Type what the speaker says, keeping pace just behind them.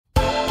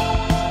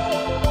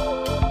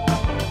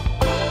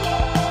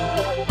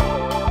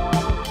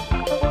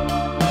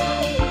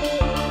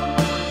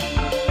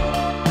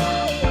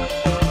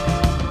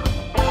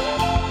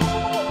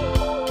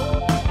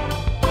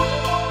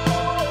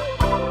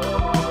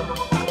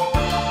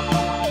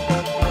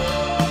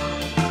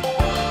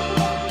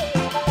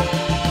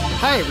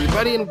Hi,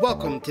 everybody, and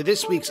welcome to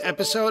this week's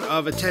episode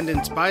of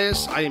Attendance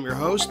Bias. I am your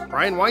host,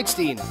 Brian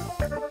Weinstein.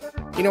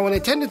 You know, when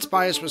Attendance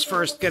Bias was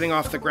first getting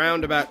off the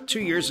ground about 2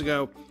 years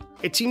ago,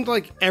 it seemed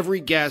like every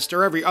guest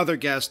or every other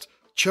guest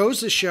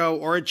chose a show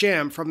or a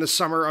jam from the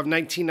summer of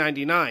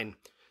 1999.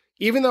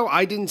 Even though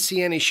I didn't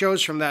see any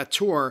shows from that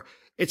tour,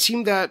 it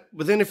seemed that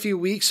within a few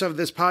weeks of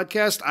this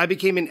podcast, I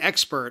became an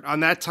expert on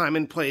that time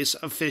and place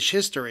of Phish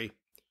history.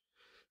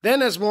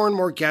 Then, as more and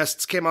more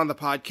guests came on the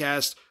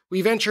podcast,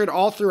 we ventured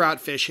all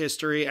throughout Phish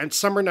history, and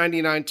Summer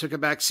 99 took a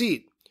back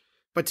seat.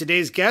 But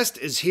today's guest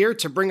is here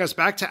to bring us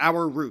back to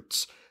our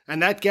roots,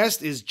 and that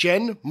guest is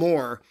Jenn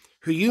Moore,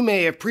 who you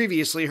may have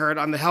previously heard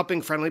on the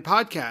Helping Friendly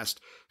podcast.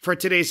 For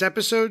today's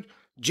episode,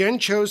 Jenn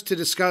chose to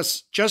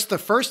discuss just the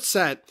first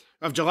set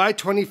of July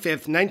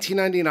 25th,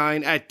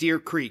 1999 at Deer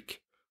Creek.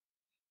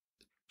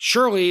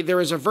 Surely there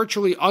is a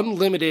virtually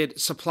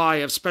unlimited supply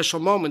of special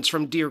moments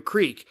from Deer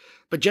Creek,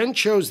 but Jenn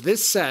chose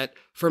this set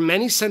for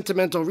many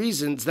sentimental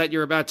reasons that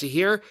you're about to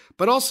hear,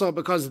 but also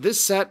because this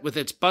set, with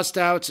its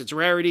bustouts, its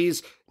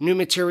rarities, new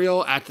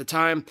material at the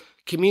time,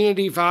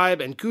 community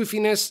vibe, and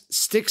goofiness,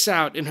 sticks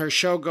out in her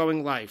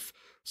showgoing life.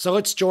 So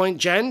let's join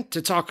Jenn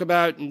to talk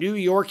about New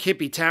York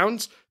hippie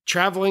towns,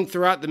 traveling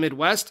throughout the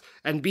Midwest,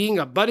 and being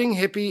a budding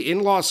hippie in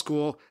law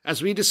school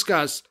as we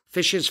discuss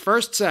Phish's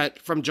first set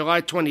from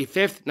July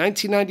 25th,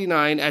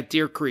 1999 at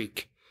Deer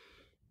Creek.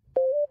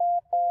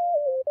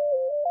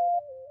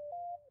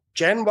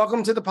 Jenn,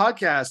 welcome to the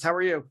podcast. How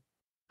are you?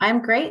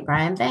 I'm great,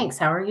 Brian. Thanks.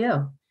 How are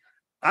you?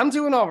 I'm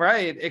doing all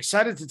right.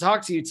 Excited to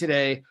talk to you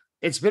today.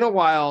 It's been a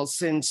while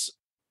since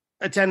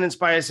Attendance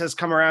Bias has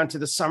come around to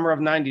the summer of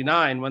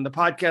 99. When the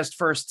podcast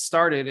first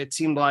started, it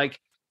seemed like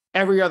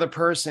every other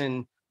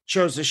person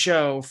chose a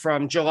show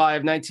from July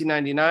of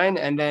 1999.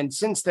 And then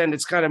since then,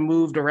 it's kind of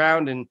moved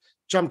around and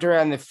jumped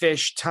around the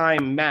Phish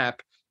time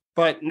map.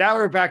 But now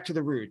we're back to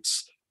the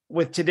roots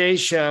with today's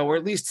show, or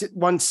at least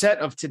one set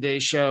of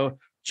today's show,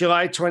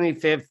 July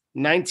 25th,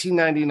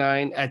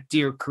 1999 at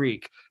Deer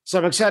Creek. So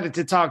I'm excited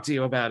to talk to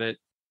you about it.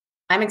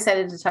 I'm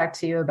excited to talk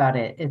to you about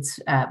it. It's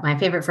my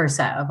favorite first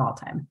set of all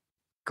time.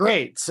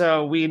 Great.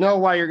 So we know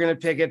why you're going to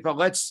pick it, but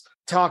let's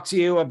talk to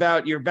you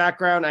about your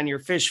background and your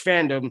Phish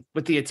fandom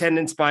with the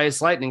Attendance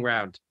Bias Lightning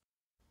Round.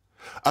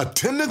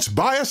 Attendance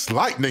Bias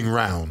Lightning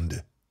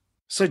Round.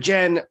 So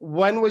Jenn,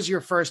 when was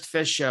your first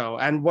Phish show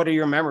and what are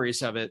your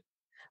memories of it?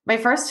 My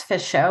first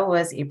Phish show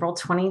was April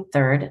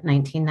 23rd,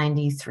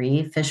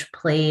 1993. Phish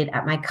played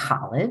at my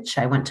college.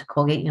 I went to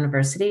Colgate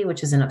University,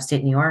 which is in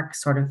upstate New York,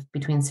 sort of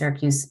between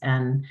Syracuse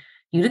and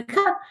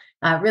Utica,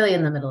 really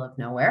in the middle of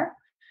nowhere.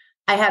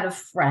 I had a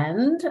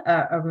friend,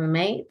 a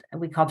roommate.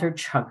 We called her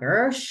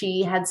Chugger.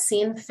 She had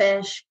seen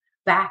Phish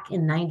back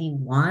in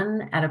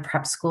 91 at a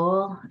prep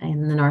school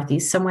in the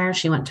Northeast somewhere.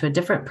 She went to a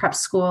different prep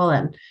school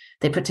and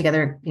they put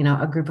together,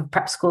 a group of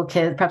prep school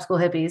kids, prep school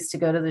hippies to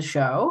go to the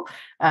show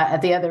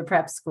at the other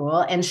prep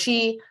school. And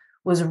she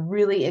was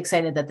really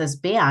excited that this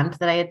band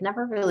that I had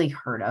never really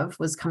heard of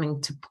was coming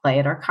to play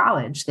at our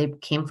college. They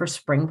came for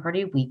spring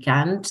party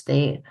weekend.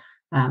 The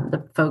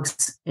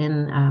folks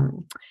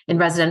in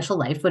residential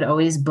life would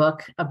always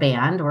book a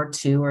band or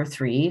two or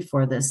three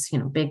for this,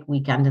 big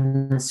weekend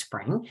in the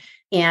spring.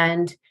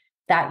 And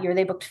that year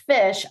they booked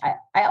Phish.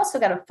 I also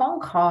got a phone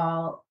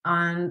call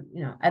on,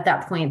 at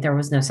that point there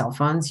was no cell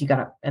phones.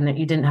 And that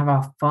you didn't have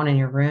a phone in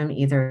your room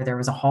either. There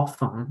was a hall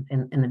phone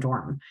in the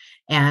dorm.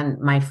 And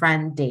my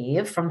friend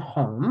Dave from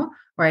home,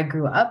 where I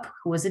grew up,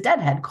 who was a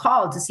Deadhead,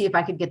 called to see if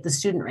I could get the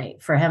student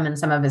rate for him and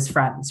some of his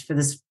friends for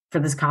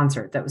this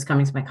concert that was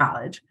coming to my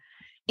college.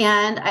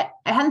 And I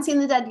hadn't seen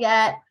the Dead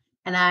yet,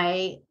 and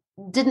I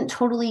didn't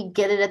totally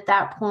get it at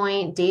that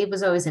point. Dave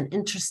was always an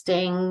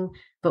interesting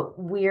but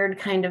weird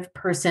kind of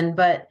person.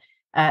 But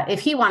if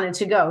he wanted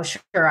to go,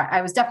 sure,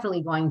 I was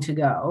definitely going to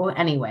go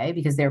anyway,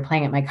 because they were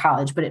playing at my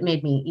college. But it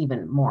made me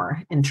even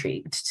more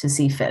intrigued to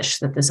see Phish,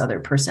 that this other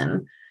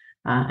person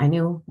I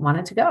knew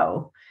wanted to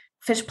go.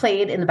 Phish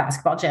played in the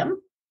basketball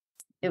gym.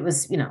 It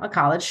was, a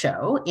college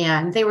show,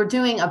 and they were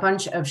doing a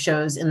bunch of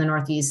shows in the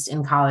Northeast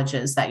in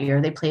colleges that year.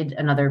 They played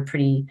another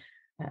pretty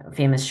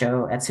famous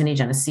show at SUNY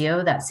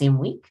Geneseo that same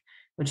week,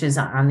 which is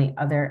on the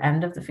other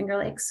end of the Finger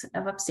Lakes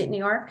of upstate New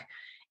York.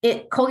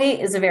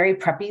 Colgate is a very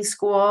preppy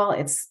school.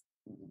 It's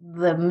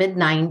the mid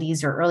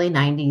 90s or early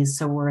 90s.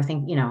 So we're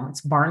thinking,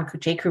 it's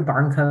J. Crew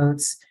barn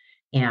coats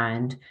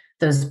and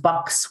those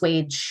buck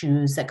suede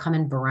shoes that come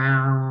in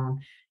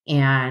brown.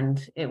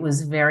 And it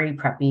was very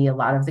preppy. A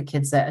lot of the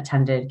kids that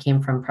attended came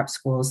from prep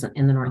schools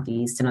in the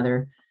Northeast and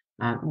other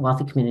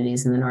wealthy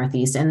communities in the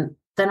Northeast. And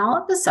then all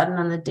of a sudden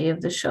on the day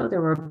of the show,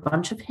 there were a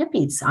bunch of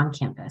hippies on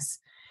campus.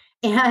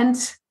 And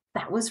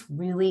that was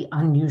really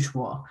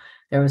unusual.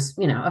 There was,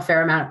 a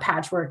fair amount of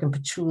patchwork and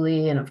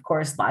patchouli, and of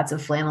course, lots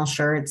of flannel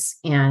shirts.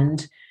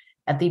 And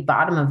at the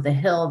bottom of the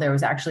hill, there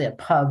was actually a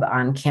pub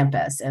on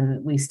campus.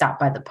 And we stopped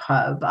by the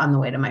pub on the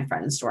way to my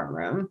friend's dorm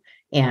room.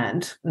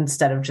 And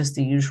instead of just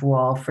the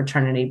usual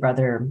fraternity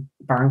brother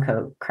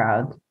barncoat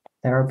crowd,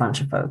 there were a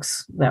bunch of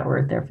folks that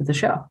were there for the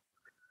show.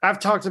 I've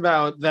talked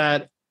about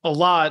that a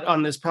lot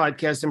on this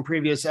podcast in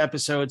previous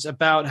episodes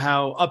about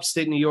how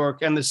upstate New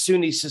York and the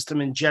SUNY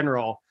system in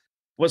general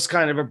was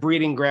kind of a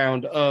breeding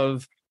ground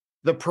of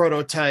the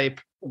prototype,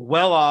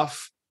 well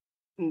off,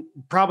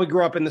 probably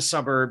grew up in the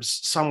suburbs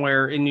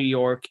somewhere in New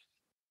York,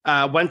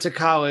 went to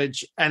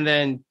college, and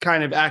then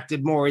kind of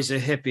acted more as a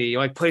hippie,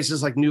 like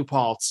places like New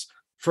Paltz,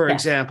 for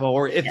example,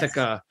 or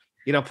Ithaca,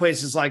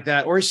 places like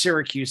that, or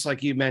Syracuse,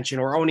 like you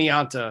mentioned, or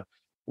Oneonta,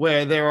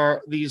 where there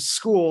are these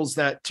schools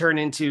that turn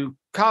into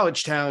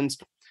college towns,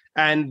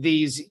 and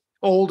these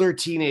older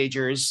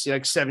teenagers,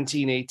 like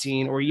 17,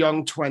 18, or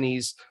young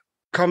 20s,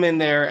 come in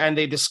there and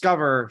they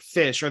discover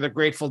Phish or the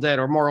Grateful Dead,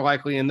 or more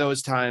likely in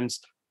those times.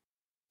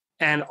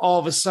 And all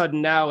of a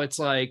sudden now it's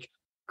like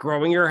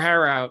growing your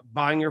hair out,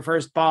 buying your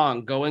first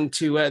bong, going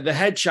to the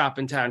head shop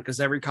in town,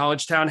 because every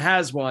college town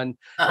has one.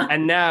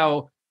 And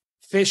now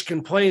Phish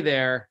can play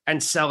there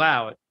and sell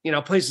out.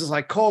 Places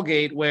like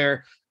Colgate,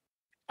 where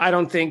I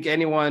don't think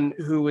anyone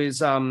who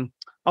is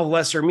of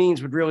lesser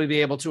means would really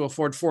be able to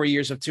afford 4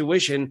 years of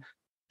tuition,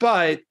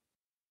 but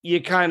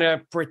you kind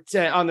of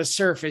pretend on the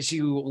surface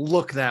you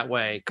look that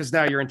way because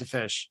now you're into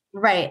Phish.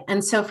 Right.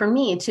 And so for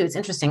me too, it's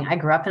interesting. I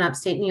grew up in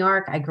upstate New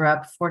York. I grew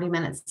up 40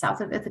 minutes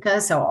south of Ithaca.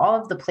 So all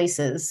of the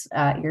places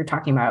you're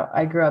talking about,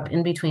 I grew up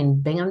in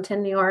between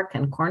Binghamton, New York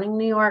and Corning,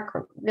 New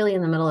York, really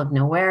in the middle of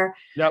nowhere.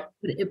 Yep.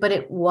 But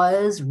it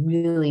was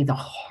really the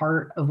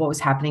heart of what was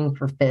happening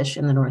for Phish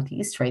in the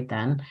Northeast right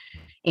then.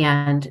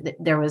 And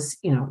there was,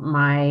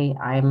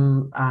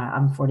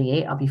 I'm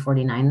 48, I'll be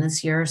 49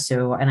 this year.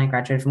 So, and I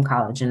graduated from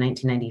college in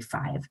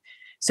 1995.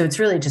 So it's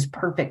really just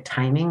perfect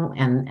timing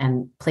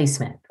and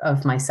placement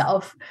of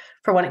myself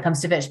for when it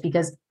comes to Phish,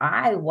 because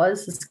I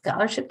was a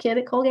scholarship kid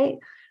at Colgate.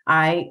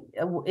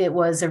 It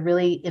was a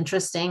really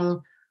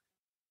interesting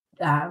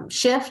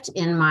shift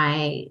in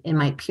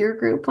my peer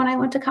group when I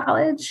went to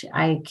college.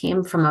 I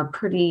came from a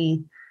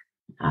pretty,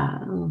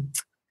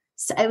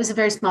 it was a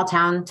very small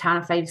town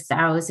of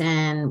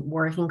 5,000,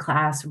 working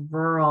class,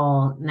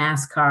 rural,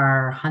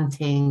 NASCAR,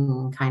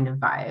 hunting kind of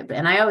vibe.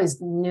 And I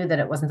always knew that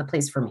it wasn't the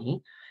place for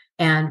me.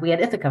 And we had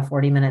Ithaca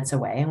 40 minutes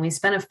away, and we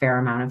spent a fair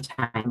amount of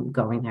time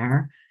going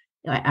there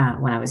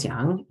when I was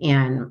young.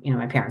 And,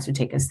 my parents would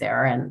take us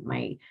there, and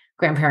my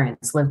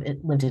grandparents lived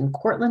in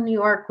Cortland, New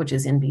York, which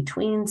is in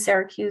between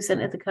Syracuse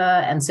and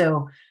Ithaca. And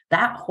so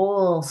that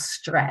whole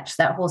stretch,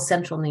 that whole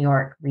central New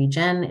York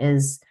region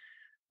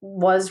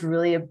was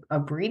really a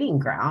breeding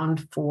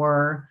ground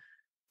for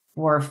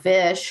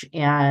Phish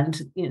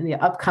and the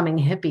upcoming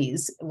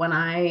hippies. When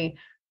I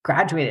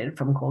graduated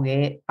from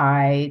Colgate,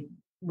 I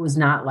was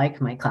not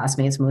like my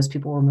classmates. Most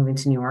people were moving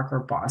to New York or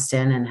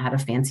Boston and had a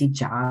fancy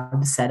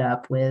job set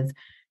up with,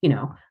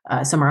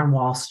 somewhere on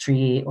Wall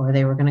Street, or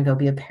they were going to go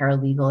be a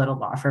paralegal at a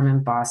law firm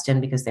in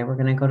Boston because they were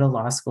going to go to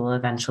law school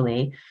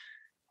eventually.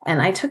 And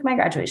I took my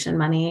graduation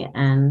money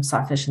and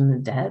saw Phish and the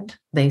Dead.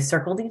 They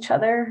circled each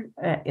other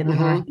in the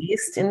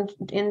Northeast in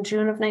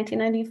June of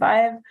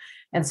 1995.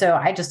 And so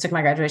I just took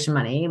my graduation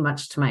money,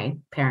 much to my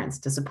parents'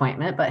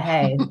 disappointment. But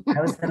hey,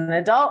 I was an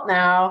adult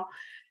now.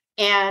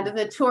 And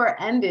the tour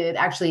ended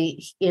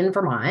actually in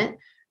Vermont.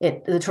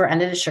 The tour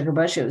ended at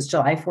Sugarbush. It was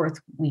July 4th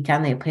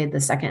weekend. They played the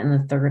 2nd and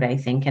the 3rd, I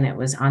think, and it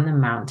was on the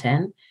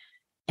mountain.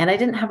 And I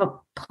didn't have a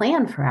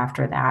plan for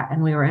after that.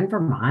 And we were in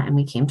Vermont, and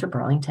we came to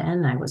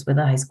Burlington. I was with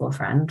a high school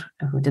friend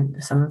who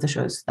did some of the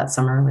shows that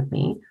summer with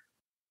me.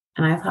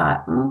 And I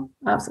thought, I'm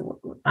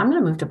going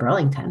to move to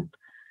Burlington.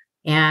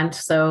 And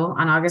so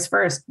on August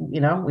 1st,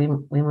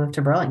 we moved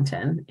to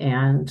Burlington,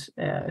 and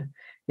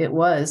it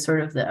was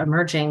sort of the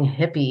emerging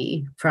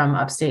hippie from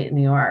upstate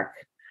New York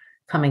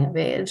coming of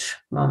age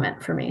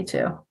moment for me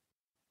too.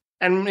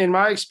 And in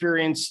my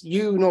experience,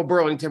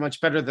 Burlington much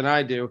better than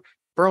I do.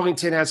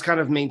 Burlington has kind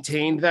of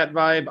maintained that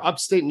vibe.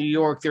 Upstate New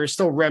York, there are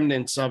still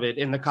remnants of it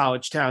in the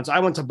college towns. I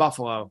went to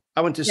Buffalo.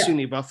 I went to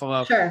SUNY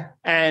Buffalo. Sure.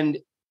 And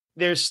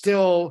there's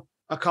still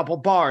a couple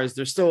bars.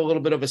 There's still a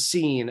little bit of a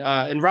scene.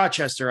 In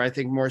Rochester, I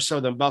think more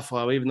so than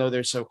Buffalo, even though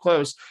they're so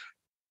close.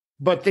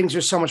 But things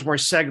are so much more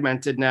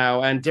segmented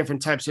now, and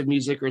different types of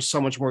music are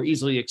so much more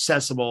easily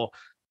accessible.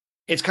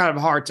 It's kind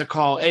of hard to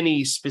call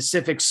any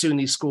specific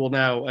SUNY school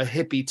now a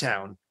hippie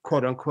town,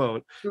 quote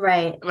unquote.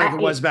 Right. Like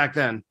it was back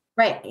then.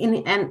 Right.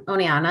 And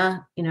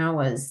Oneonta,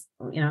 was,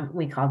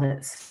 we called it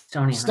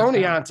Stonianta.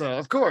 Stonianta,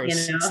 of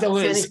course. It still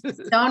is.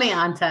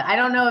 Stonianta. I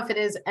don't know if it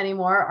is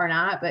anymore or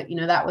not, but,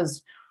 that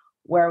was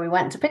where we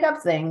went to pick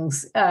up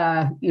things,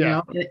 when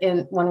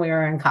we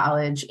were in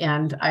college.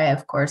 And I,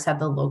 of course, had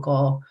the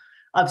local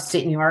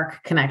upstate New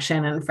York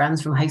connection and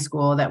friends from high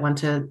school that went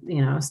to,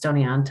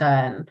 Stonianta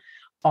and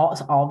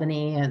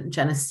Albany and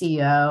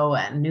Geneseo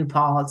and New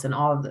Paltz and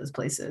all of those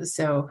places.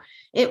 So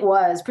it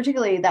was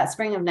particularly that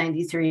spring of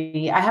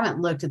 93. I haven't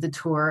looked at the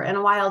tour in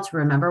a while to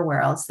remember where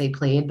else they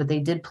played, but they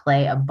did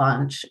play a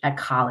bunch at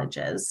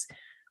colleges,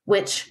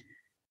 which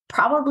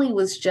probably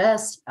was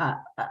just a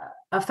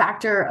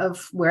factor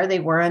of where they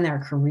were in their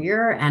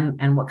career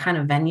and what kind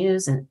of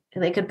venues and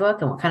they could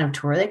book and what kind of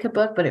tour they could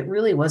book. But it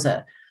really was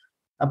a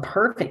a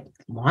perfect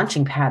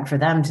launching pad for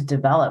them to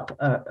develop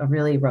a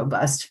really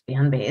robust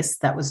fan base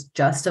that was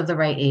just of the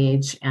right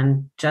age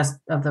and just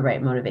of the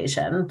right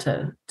motivation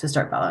to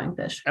start following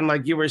Phish. And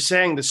like you were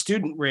saying, the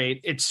student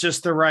rate, it's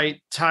just the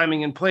right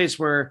timing and place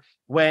where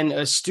when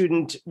a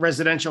student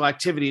residential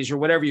activities or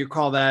whatever you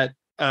call that,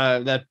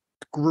 that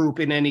group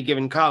in any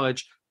given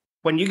college,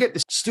 when you get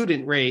the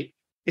student rate,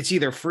 it's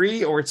either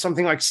free or it's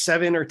something like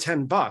 $7 or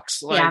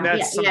 $10. Like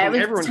that's something it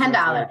was everyone $10. can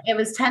afford. It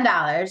was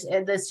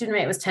 $10. The student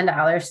rate was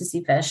 $10 to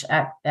see Phish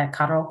at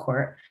Cotterell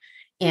Court.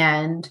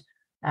 And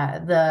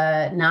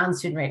the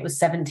non-student rate was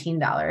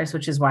 $17,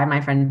 which is why my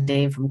friend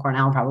Dave from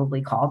Cornell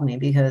probably called me,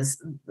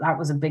 because that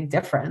was a big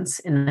difference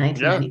in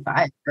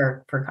 1995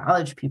 for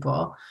college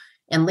people.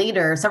 And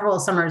later,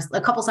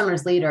 a couple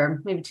summers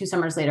later, maybe 2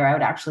 summers later, I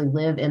would actually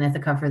live in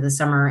Ithaca for the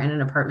summer in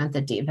an apartment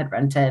that Dave had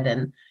rented.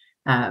 And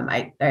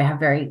I have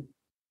very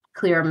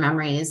clear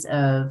memories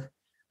of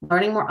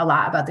learning a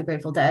lot about the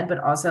Grateful Dead, but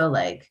also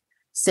like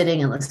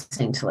sitting and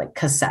listening to like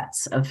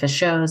cassettes of Phish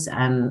shows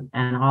and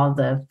all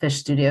the Phish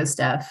studio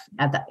stuff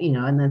at that,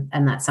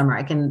 and that summer.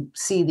 I can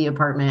see the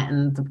apartment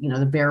and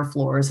the bare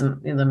floors and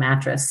the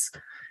mattress,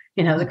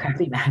 the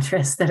crappy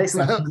mattress that I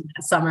slept on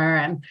that summer,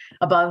 and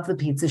above the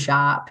pizza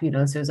shop,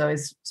 so it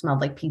always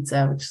smelled like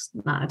pizza, which is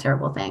not a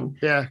terrible thing.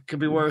 Yeah, could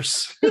be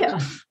worse.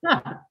 Yeah.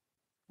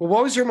 Well,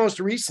 what was your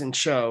most recent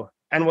show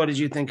and what did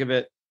you think of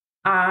it?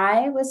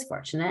 I was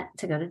fortunate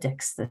to go to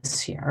Dick's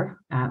this year.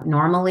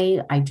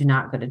 Normally, I do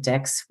not go to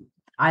Dick's.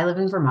 I live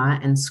in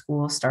Vermont and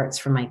school starts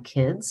for my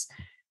kids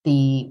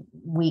the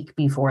week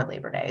before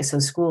Labor Day. So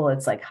school,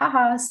 it's like,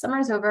 haha,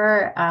 summer's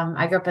over.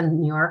 I grew up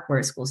in New York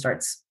where school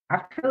starts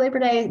after Labor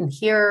Day. And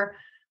here,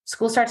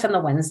 school starts on the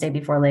Wednesday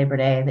before Labor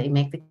Day. They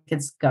make the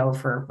kids go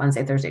for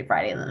Wednesday, Thursday,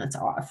 Friday, and then it's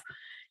off.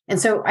 And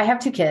so I have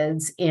 2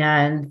 kids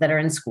that are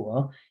in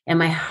school, and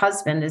my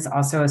husband is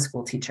also a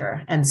school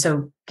teacher. And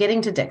so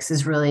getting to Dick's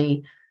is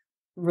really,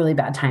 really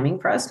bad timing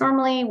for us.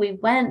 Normally we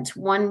went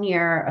one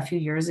year, a few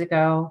years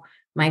ago,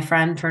 my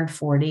friend turned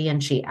 40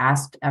 and she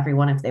asked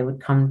everyone if they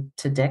would come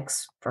to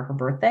Dick's for her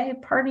birthday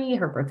party.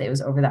 Her birthday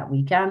was over that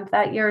weekend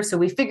that year. So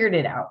we figured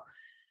it out.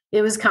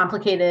 It was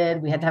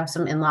complicated. We had to have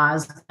some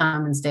in-laws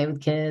come and stay with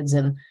kids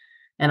and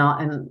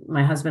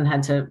my husband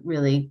had to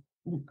really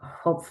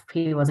hope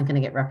he wasn't going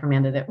to get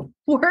reprimanded at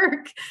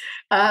work.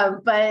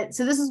 But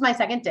so this is my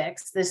second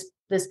Dick's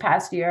this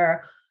past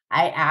year.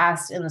 I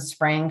asked in the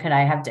spring, could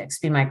I have Dick's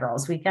be my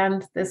girls'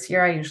 weekend this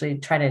year? I usually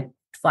try to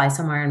fly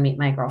somewhere and meet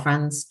my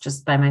girlfriends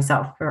just by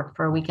myself for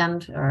a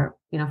weekend or,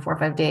 4 or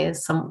 5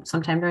 days,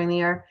 sometime during the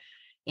year.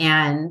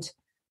 And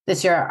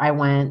this year I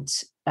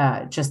went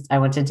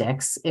to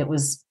Dick's. It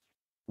was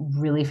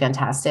really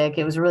fantastic.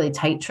 It was a really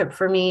tight trip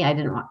for me.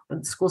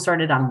 School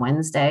started on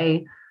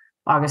Wednesday,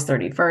 August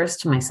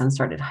 31st. My son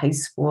started high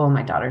school.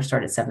 My daughter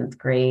started 7th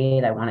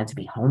grade. I wanted to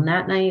be home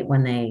that night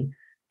when they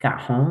got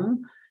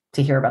home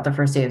to hear about the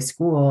first day of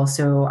school.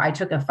 So I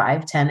took a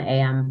 5:10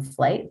 a.m.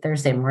 flight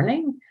Thursday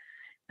morning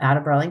out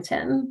of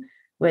Burlington,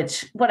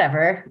 which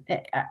whatever.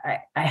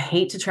 I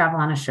hate to travel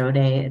on a show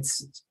day.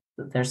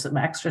 There's some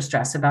extra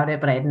stress about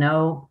it, but I had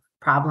no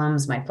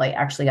problems. My flight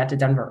actually got to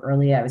Denver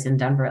early. I was in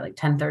Denver at like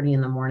 10:30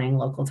 in the morning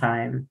local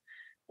time.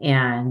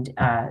 And,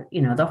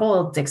 the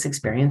whole Dick's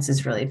experience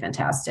is really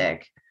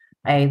fantastic.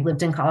 I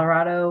lived in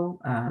Colorado.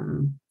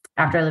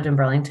 After I lived in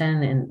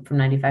Burlington and from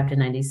 95 to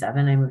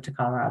 97, I moved to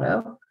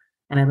Colorado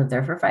and I lived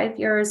there for 5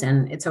 years,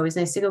 and it's always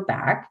nice to go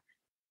back.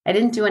 I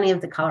didn't do any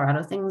of the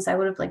Colorado things I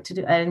would have liked to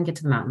do. I didn't get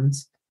to the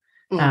mountains.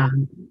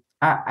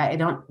 I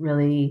don't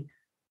really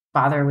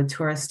bother with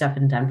tourist stuff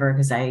in Denver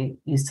because I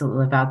used to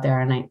live out there,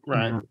 and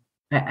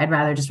I'd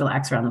rather just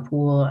relax around the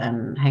pool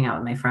and hang out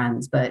with my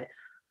friends. But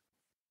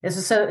it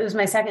was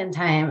my second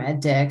time at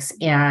Dick's,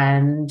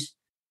 and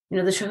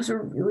the shows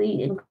were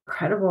really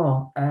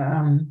incredible,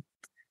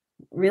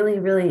 really,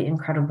 really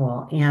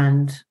incredible.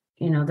 And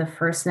the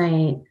first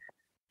night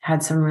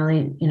had some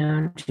really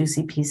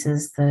juicy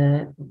pieces.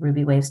 The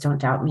Ruby Waves Don't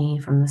Doubt Me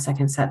from the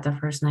second set the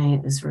first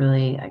night is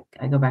really,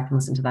 I go back and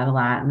listen to that a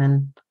lot. And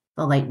then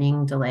the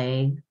Lightning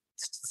Delay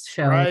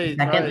show the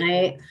second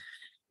night.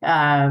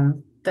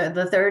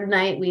 The third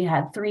night, we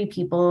had 3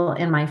 people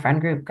in my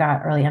friend group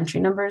got early entry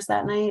numbers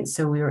that night.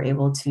 So we were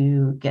able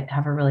to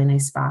have a really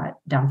nice spot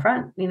down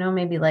front,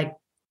 maybe like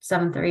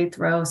 7th or 8th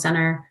row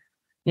center,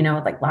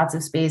 with like lots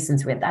of space. And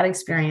so we had that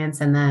experience.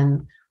 And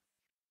then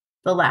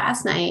the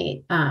last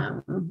night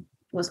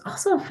was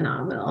also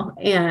phenomenal.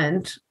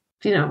 And,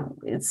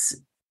 it's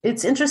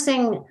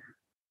interesting.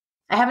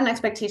 I have an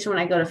expectation when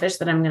I go to Phish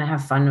that I'm going to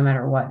have fun no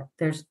matter what.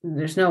 There's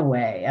no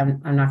way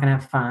I'm not going to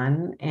have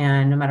fun.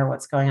 And no matter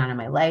what's going on in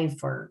my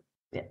life or,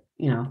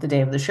 the day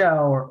of the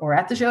show or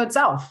at the show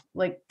itself,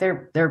 like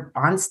they're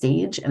on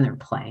stage and they're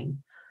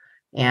playing.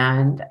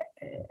 And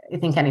I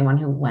think anyone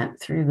who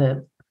went through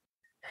the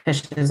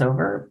Phish is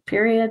over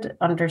period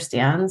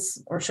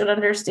understands or should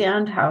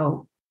understand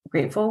how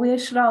grateful we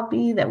should all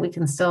be that we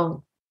can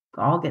still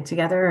all get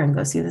together and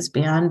go see this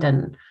band.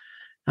 And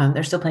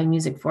they're still playing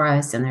music for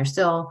us, and they're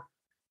still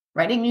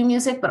writing new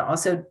music, but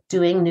also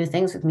doing new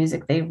things with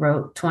music they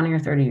wrote 20 or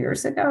 30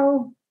 years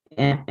ago.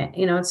 And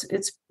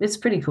it's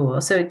pretty cool.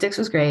 So Dick's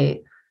was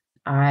great.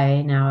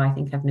 I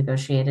think have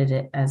negotiated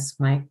it as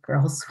my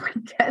girls'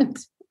 weekend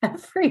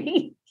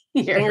every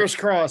year. Fingers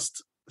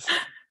crossed.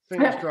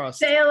 Fingers crossed.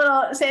 Say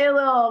a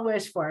little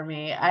wish for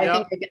me.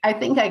 I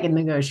think I can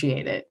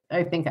negotiate it.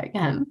 I think I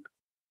can.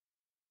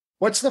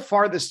 What's the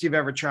farthest you've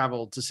ever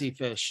traveled to see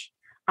Phish?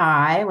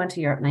 I went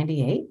to Europe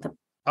 '98.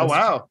 Oh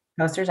wow!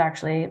 Poster's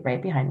actually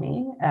right behind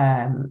me,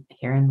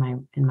 here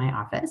in my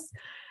office,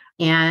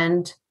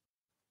 and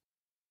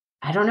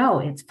I don't know.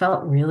 It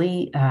felt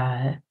really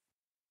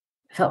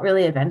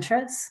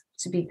adventurous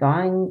to be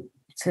going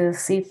to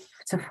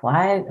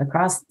fly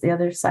across the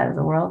other side of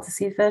the world to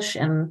see Phish,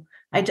 and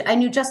I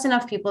knew just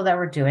enough people that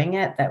were doing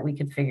it that we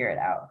could figure it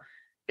out.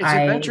 It's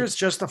adventurous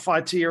just to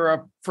fly to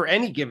Europe for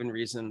any given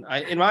reason,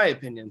 in my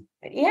opinion.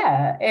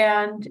 Yeah,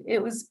 and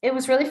it was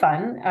really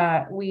fun.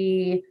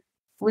 We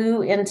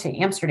flew into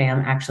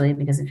Amsterdam, actually,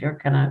 because if you're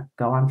gonna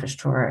go on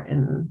Phish tour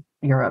in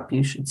Europe,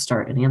 you should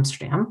start in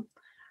Amsterdam.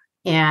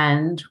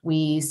 And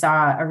we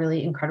saw a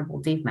really incredible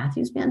Dave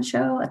Matthews Band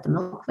show at the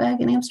Melkweg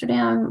in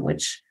Amsterdam,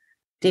 which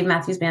Dave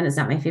Matthews Band is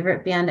not my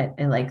favorite band.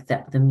 I like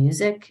the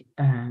music,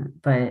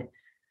 but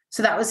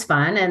so that was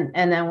fun.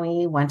 And then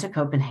we went to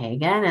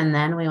Copenhagen, and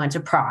then we went to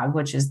Prague,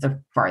 which is the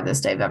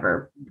farthest I've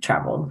ever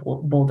traveled.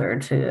 Boulder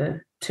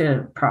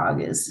to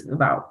Prague is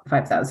about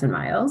 5,000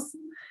 miles,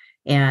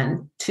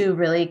 and 2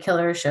 really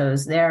killer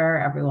shows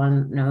there.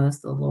 Everyone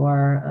knows the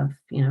lore of,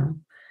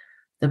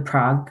 the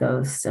Prague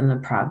Ghost and the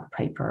Prague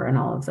Piper and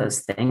all of those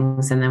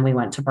things. And then we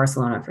went to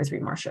Barcelona for 3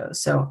 more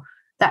shows. So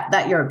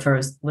that Europe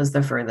tour was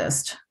the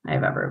furthest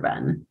I've ever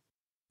been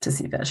to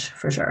see Phish,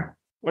 for sure.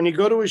 When you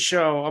go to a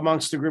show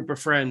amongst a group of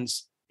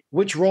friends,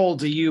 which role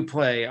do you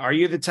play? Are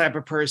you the type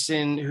of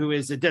person who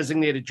is a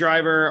designated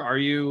driver? Are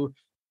you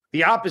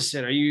the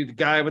opposite? Are you the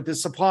guy with the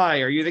supply?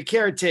 Are you the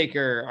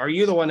caretaker? Are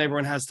you the one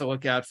everyone has to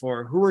look out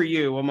for? Who are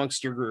you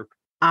amongst your group?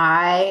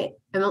 I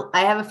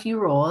have a few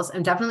roles.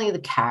 I'm definitely the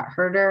cat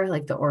herder,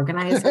 like the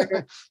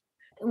organizer.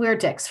 We're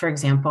Dick's, for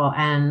example,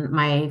 and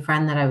my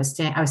friend that I was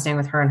staying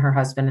with her and her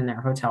husband in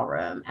their hotel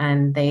room,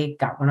 and they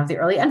got one of the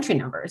early entry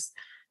numbers.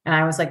 And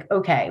I was like,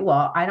 okay,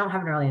 well, I don't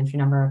have an early entry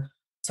number,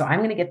 so I'm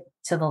going to get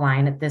to the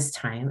line at this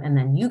time, and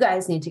then you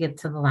guys need to get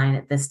to the line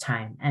at this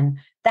time. And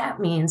that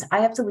means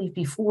I have to leave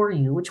before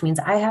you, which means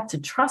I have to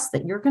trust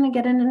that you're going to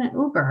get in an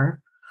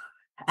Uber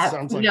at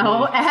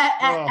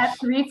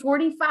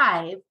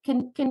 3:45.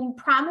 Can you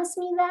promise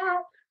me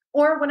that?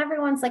 Or when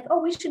everyone's like,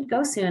 oh, we should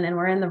go soon, and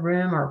we're in the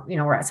room, or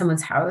we're at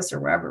someone's house or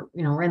wherever,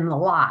 we're in the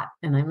lot,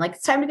 and I'm like,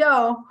 it's time to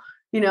go.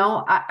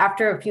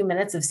 After a few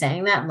minutes of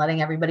saying that and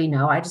letting everybody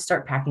know, I just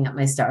start packing up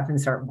my stuff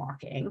and start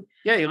walking.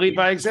 Yeah, you lead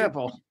by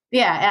example.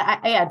 Yeah,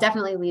 I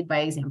definitely lead by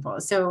example.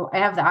 So I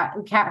have that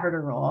cat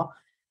herder role.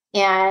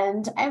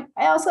 And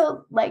I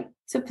also like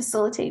to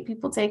facilitate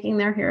people taking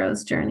their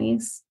heroes'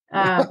 journeys.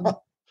 I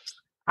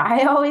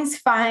always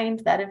find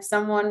that if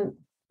someone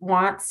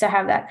wants to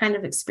have that kind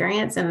of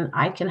experience and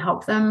I can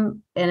help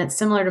them, and it's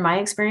similar to my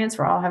experience,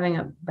 we're all having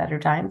a better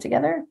time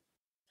together.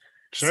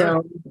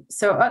 Sure.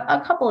 So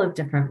a couple of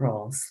different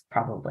roles,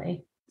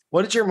 probably.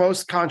 What is your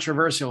most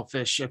controversial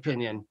Phish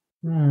opinion?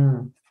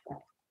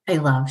 I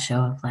love Show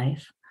of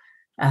Life.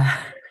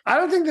 I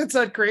don't think that's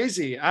that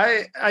crazy.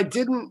 I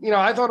didn't,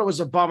 I thought it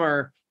was a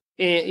bummer,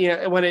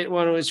 when it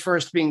was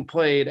first being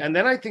played. And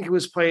then I think it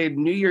was played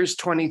New Year's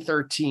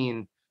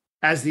 2013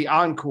 as the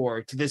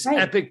encore to this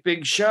epic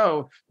big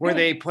show where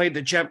they played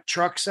the Jet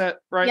truck set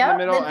in the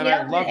middle.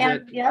 I loved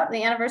it. Yeah,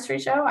 the anniversary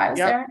show. I was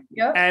there.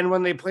 Yep. And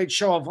when they played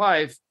Show of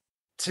Life,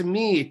 to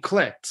me, it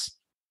clicked.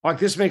 Like,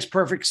 this makes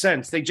perfect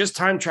sense. They just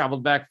time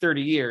traveled back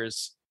 30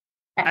 years.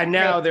 And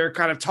now they're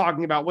kind of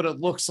talking about what it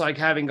looks like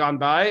having gone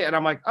by. And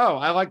I'm like, oh,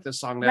 I like this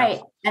song now.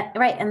 Right.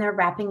 And they're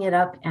wrapping it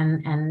up.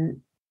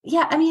 And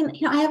yeah, I mean,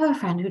 I have a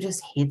friend who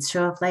just hates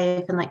Show of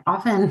Life. And like,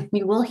 often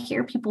you will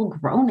hear people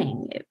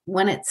groaning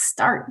when it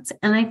starts.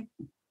 And I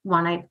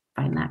find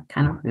that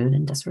kind of rude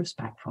and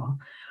disrespectful.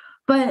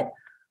 But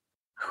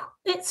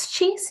it's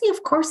cheesy.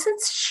 Of course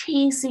it's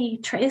cheesy.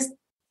 Trey's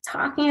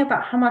talking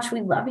about how much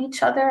we love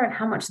each other and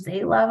how much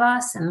they love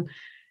us and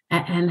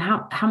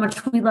how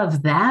much we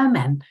love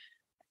them.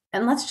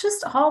 And let's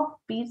just all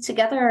be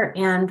together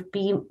and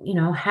be,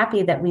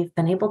 happy that we've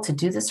been able to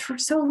do this for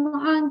so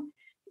long.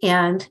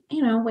 And,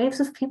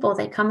 waves of people,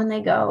 they come and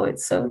they go.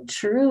 It's so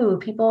true.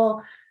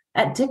 People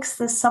at Dick's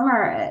this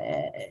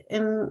summer,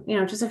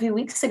 just a few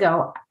weeks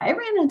ago, I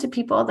ran into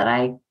people that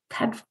I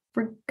had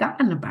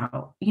forgotten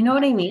about. You know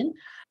what I mean?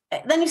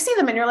 Then you see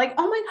them and you're like,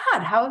 oh my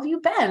God, how have you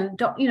been?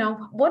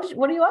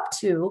 What are you up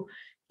to?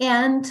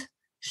 And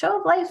Show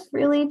of Life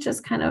really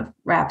just kind of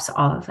wraps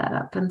all of that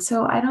up. And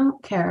so I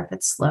don't care if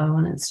it's slow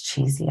and it's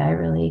cheesy. I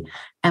really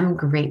am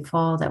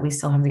grateful that we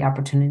still have the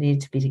opportunity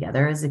to be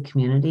together as a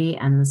community.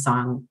 And the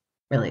song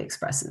really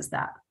expresses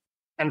that.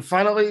 And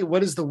finally,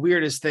 what is the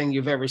weirdest thing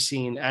you've ever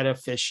seen at a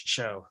Phish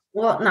show?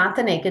 Well, not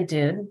the naked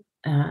dude.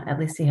 At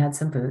least he had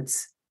some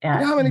boots. You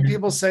know how many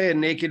people say a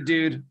naked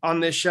dude on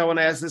this show when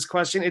I ask this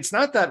question? It's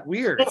not that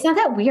weird. It's not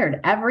that weird.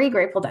 Every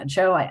Grateful Dead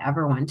show I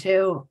ever went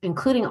to,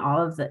 including all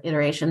of the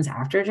iterations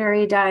after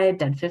Jerry died,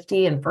 Dead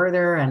 50 and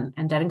further, and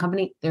Dead and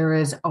Company, there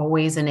is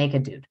always a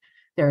naked dude.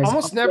 There is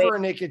almost never a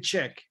naked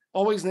chick.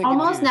 Always naked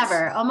almost dudes.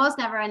 almost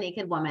never a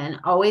naked woman,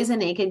 always a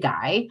naked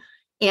guy.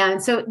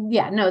 And so,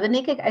 yeah, no, the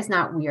naked guy is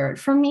not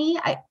weird. For me,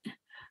 I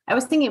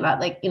was thinking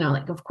about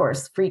of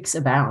course, freaks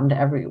abound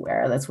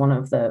everywhere. That's one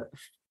of the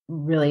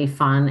really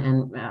fun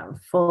and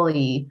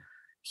fully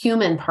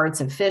human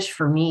parts of Phish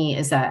for me,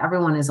 is that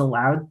everyone is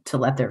allowed to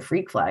let their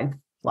freak flag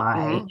fly.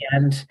 Mm-hmm.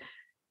 And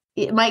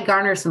it might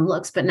garner some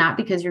looks, but not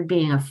because you're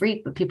being a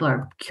freak, but people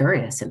are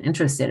curious and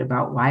interested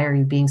about why are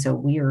you being so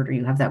weird, or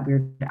you have that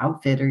weird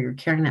outfit, or you're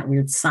carrying that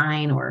weird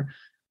sign, or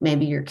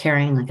maybe you're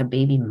carrying like a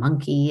baby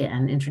monkey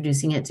and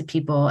introducing it to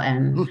people.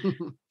 And,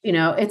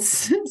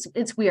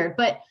 it's weird.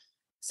 But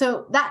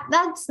so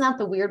that's not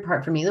the weird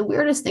part for me. The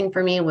weirdest thing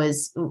for me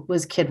was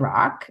Kid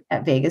Rock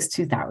at Vegas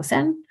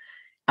 2000.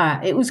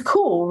 It was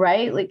cool,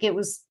 right? Like it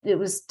was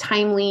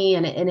timely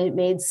and it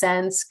made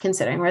sense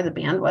considering where the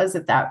band was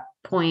at that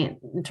point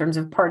in terms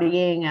of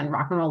partying and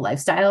rock and roll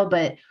lifestyle.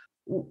 But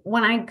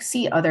when I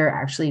see other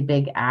actually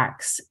big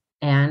acts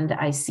and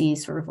I see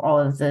sort of all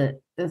of the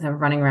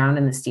running around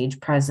and the stage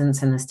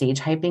presence and the stage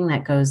hyping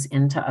that goes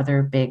into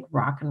other big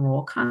rock and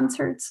roll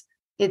concerts,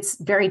 it's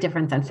very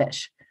different than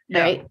Phish,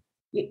 right?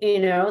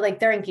 Like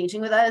they're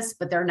engaging with us,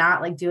 but they're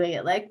not like doing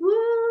it like,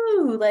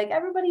 woo, like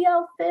everybody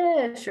yell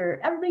Phish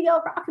or everybody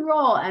yell rock and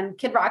roll. And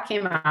Kid Rock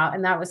came out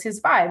and that was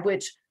his vibe,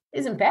 which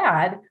isn't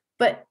bad,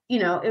 but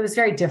it was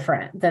very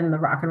different than the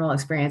rock and roll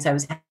experience I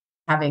was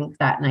having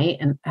that night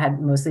and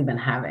had mostly been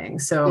having.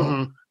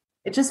 So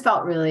it just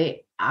felt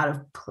really out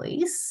of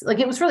place. Like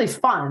it was really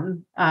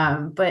fun,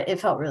 but it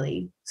felt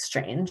really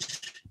strange.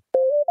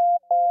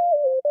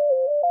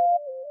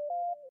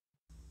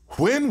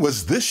 When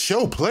was this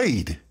show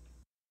played?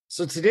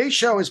 So today's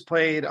show is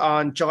played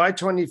on July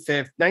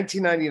 25th,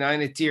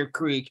 1999 at Deer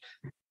Creek.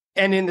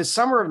 And in the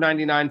summer of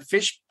 99,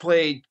 Phish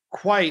played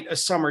quite a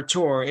summer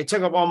tour. It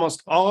took up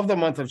almost all of the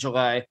month of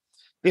July.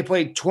 They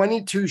played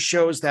 22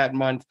 shows that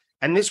month,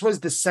 and this was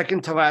the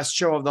second to last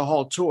show of the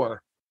whole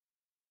tour.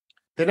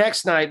 The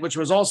next night, which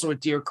was also at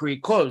Deer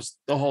Creek, closed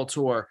the whole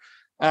tour.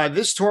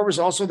 This tour was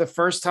also the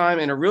first time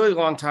in a really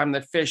long time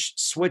that Phish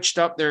switched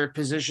up their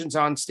positions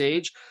on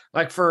stage.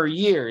 Like for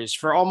years,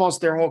 for almost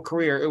their whole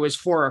career, it was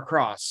four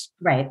across.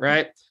 Right.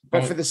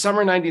 But for the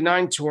summer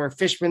 99 tour,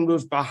 Fishman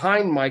moved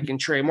behind Mike and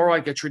Trey, more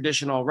like a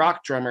traditional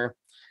rock drummer.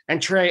 And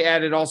Trey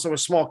added also a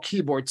small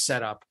keyboard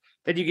setup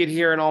that you could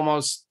hear in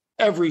almost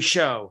every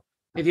show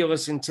if you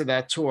listen to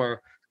that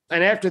tour.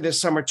 And after this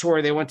summer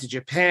tour, they went to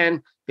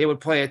Japan. They would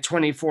play a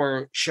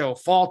 24-show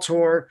fall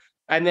tour.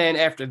 And then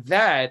after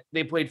that,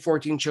 they played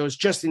 14 shows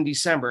just in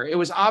December. It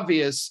was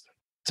obvious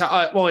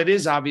it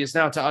is obvious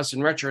now to us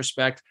in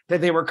retrospect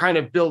that they were kind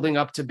of building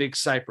up to Big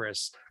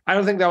Cypress. I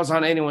don't think that was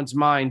on anyone's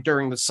mind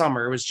during the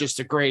summer. It was just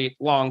a great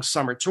long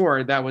summer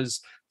tour that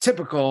was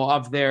typical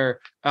of their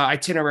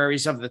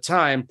itineraries of the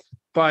time.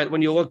 But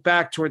when you look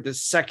back toward the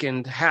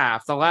second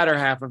half, the latter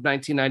half of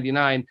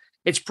 1999,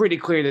 it's pretty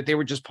clear that they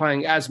were just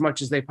playing as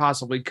much as they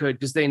possibly could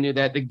because they knew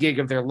that the gig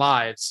of their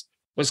lives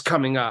was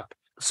coming up.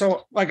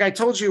 So like I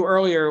told you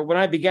earlier, when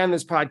I began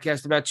this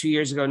podcast about 2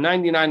 years ago,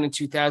 99 and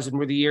 2000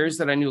 were the years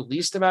that I knew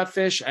least about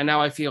Phish. And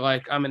now I feel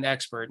like I'm an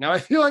expert. Now I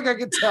feel like I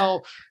could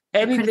tell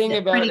anything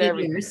about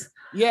everything.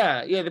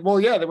 Yeah.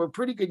 Well, yeah, they were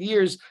pretty good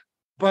years.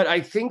 But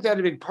I think that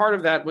a big part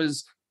of that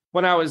was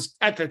when I was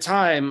at the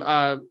time,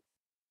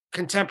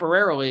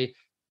 contemporarily,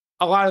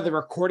 a lot of the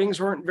recordings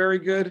weren't very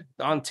good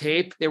on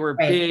tape. They were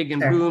big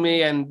and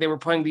boomy, and they were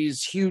playing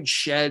these huge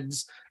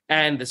sheds,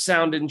 and the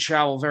sound didn't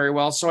travel very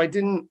well. So I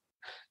didn't,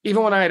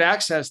 even when I had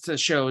access to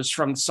shows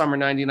from summer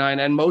 99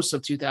 and most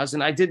of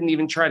 2000, I didn't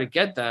even try to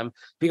get them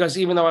because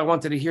even though I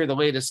wanted to hear the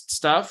latest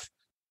stuff,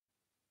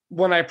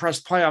 when I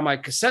pressed play on my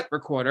cassette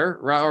recorder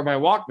or my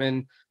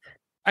Walkman,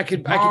 I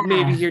could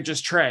maybe hear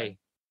just Trey.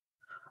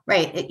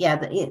 Right.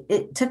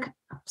 It took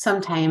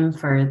some time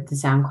for the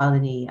sound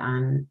quality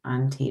on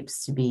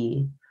tapes to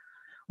be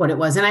what it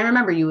was. And I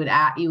remember you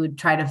would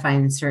try to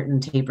find certain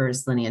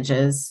tapers'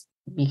 lineages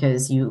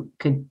because you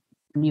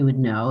would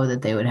know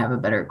that they would have a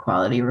better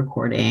quality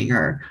recording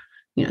or,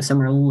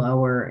 somewhere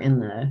lower in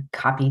the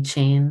copy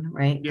chain,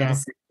 right? Yeah.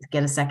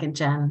 Get a second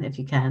gen if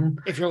you can.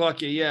 If you're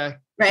lucky, yeah.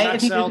 Right.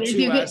 If you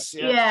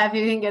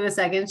can get a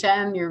second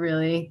gen, you're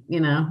really,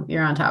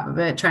 you're on top of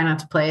it. Try not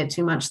to play it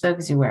too much though,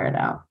 because you wear it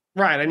out.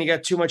 Right. And you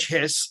got too much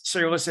hiss. So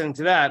you're listening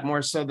to that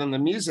more so than the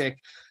music.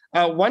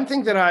 One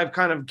thing that I've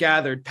kind of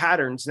gathered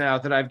patterns now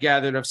that I've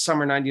gathered of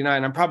summer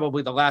 99, I'm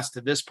probably the last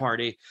to this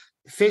party.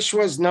 Phish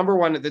was number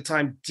one at the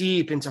time,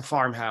 deep into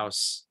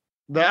Farmhouse.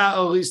 At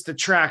least the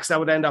tracks that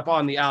would end up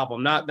on the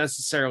album, not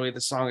necessarily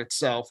the song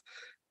itself.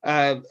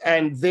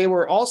 And they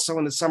were also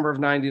in the summer of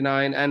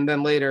 99 and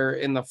then later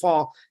in the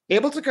fall,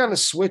 able to kind of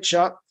switch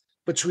up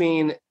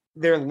between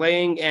their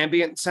laying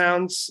ambient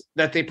sounds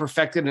that they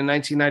perfected in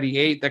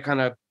 1998 that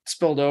kind of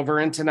spilled over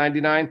into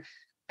 99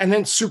 and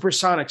then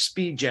supersonic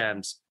speed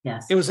jams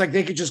Yes. It was like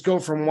they could just go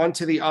from one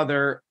to the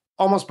other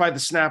almost by the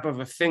snap of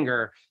a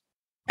finger.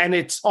 And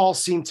it's all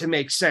seemed to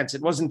make sense.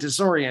 It wasn't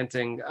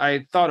disorienting.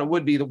 I thought it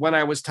would be. When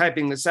I was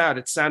typing this out,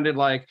 it sounded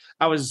like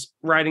I was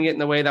writing it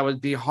in a way that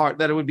would be hard,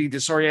 that it would be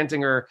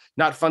disorienting or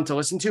not fun to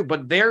listen to,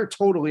 but they're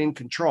totally in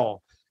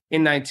control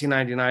in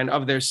 1999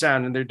 of their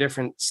sound and their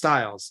different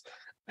styles.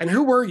 And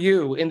who were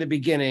you in the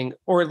beginning,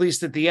 or at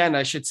least at the end,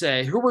 I should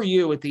say, who were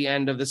you at the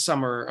end of the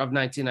summer of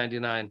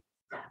 1999?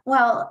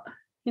 Well,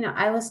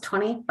 I was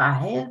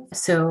 25,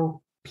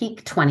 so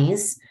peak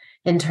 20s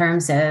in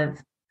terms of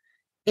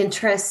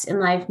interest in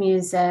live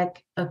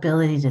music,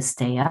 ability to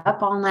stay up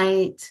all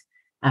night,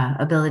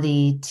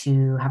 ability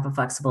to have a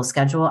flexible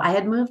schedule. I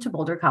had moved to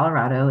Boulder,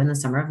 Colorado in the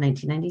summer of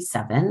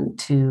 1997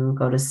 to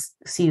go to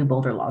CU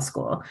Boulder Law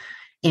School.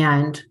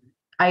 And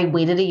I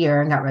waited a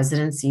year and got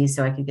residency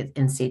so I could get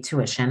in-state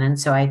tuition. And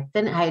so I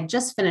had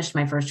just finished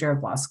my first year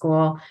of law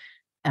school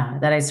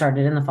that I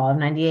started in the fall of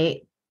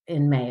 98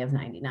 in May of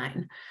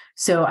 99.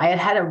 So I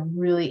had a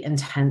really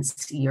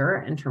intense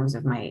year in terms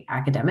of my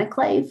academic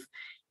life.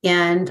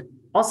 And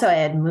also, I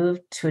had moved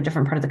to a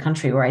different part of the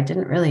country where I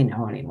didn't really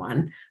know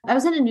anyone. I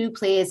was in a new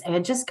place. I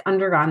had just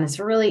undergone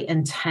this really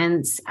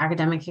intense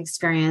academic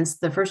experience.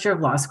 The first year of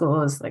law school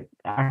was like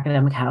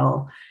academic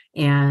hell.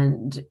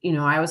 And,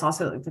 I was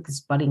also like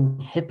this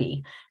budding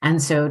hippie.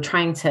 And so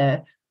trying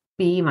to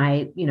be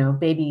my,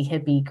 baby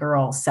hippie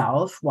girl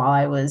self while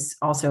I was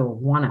also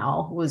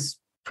 1L was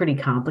pretty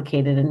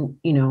complicated. And,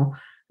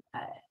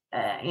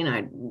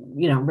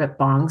 rip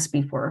bongs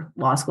before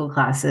law school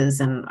classes.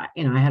 And,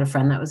 I had a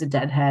friend that was a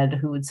deadhead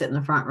who would sit in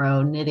the front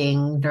row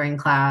knitting during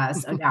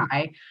class, a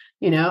guy,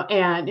 and,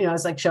 I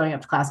was like showing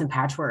up to class in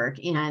patchwork,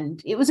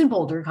 and it was in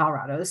Boulder,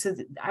 Colorado. So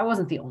I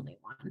wasn't the only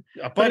one.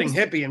 A budding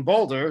hippie in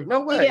Boulder?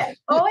 No way. Yeah.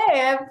 Oh,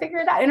 hey, I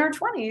figured out in her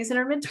 20s, in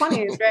her mid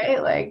 20s,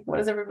 right? Like, what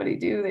does everybody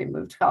do? They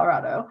moved to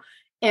Colorado.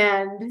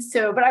 And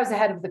so, but I was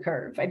ahead of the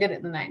curve. I did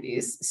it in the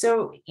 90s.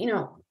 So,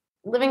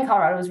 living in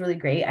Colorado was really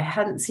great. I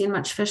hadn't seen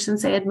much Phish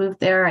since I had moved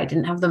there. I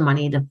didn't have the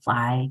money to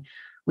fly.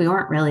 We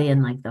weren't really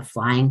in like the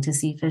flying to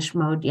see Phish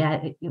mode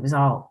yet. It was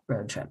all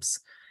road trips.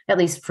 At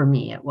least for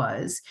me, it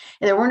was.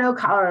 And there were no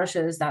Colorado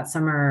shows that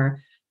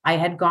summer. I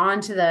had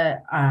gone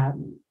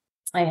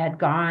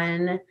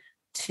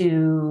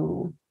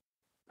to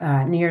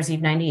New Year's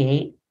Eve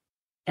 98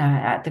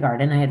 at the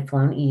Garden. I had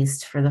flown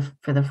east for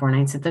the 4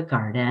 nights at the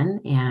Garden,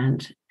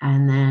 and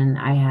then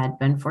I had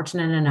been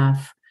fortunate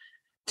enough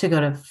to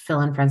go to Phil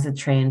and Friends with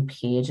Trey and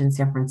Paige in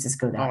San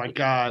Francisco. Oh my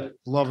God.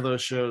 Love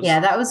those shows.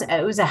 Yeah,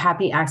 it was a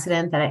happy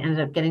accident that I ended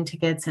up getting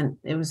tickets, and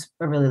it was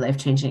a really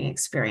life-changing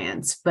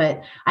experience.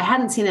 But I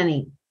hadn't seen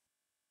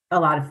a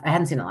lot of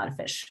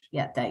Phish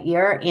yet that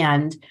year.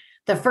 And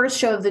the first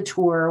show of the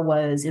tour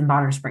was in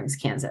Bonner Springs,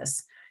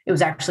 Kansas. It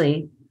was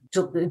actually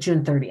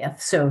June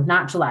 30th. So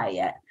not July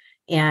yet.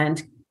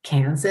 And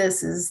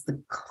Kansas is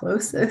the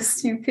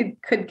closest you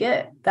could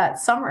get that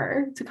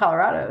summer to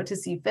Colorado to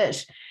see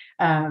Phish.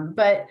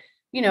 But,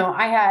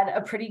 I had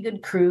a pretty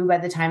good crew by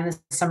the time the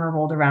summer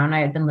rolled around. I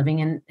had been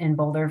living in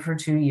Boulder for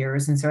 2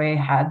 years. And so I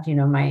had,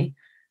 my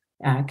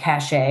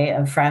cachet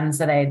of friends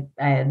that I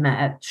had met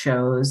at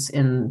shows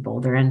in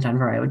Boulder and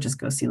Denver. I would just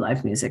go see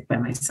live music by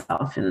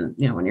myself. And,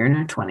 when you're in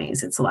your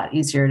 20s, it's a lot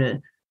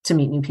easier to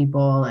meet new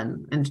people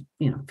and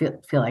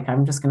feel like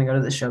I'm just going to go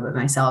to the show by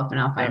myself and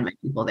I'll find my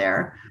people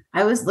there.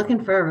 I was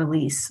looking for a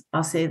release.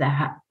 I'll say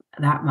that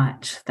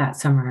much that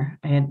summer.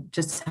 I had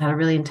just had a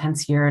really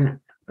intense year, and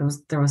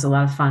there was a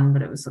lot of fun,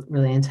 but it was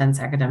really intense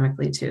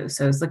academically too.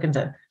 So I was looking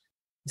to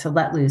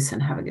let loose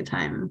and have a good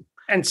time.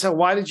 And so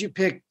why did you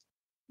pick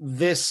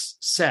this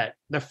set,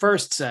 the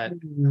first set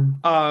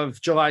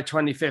of July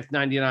 25th,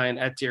 99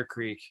 at Deer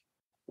Creek?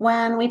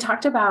 When we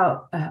talked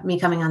about me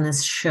coming on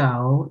this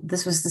show,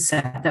 this was the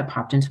set that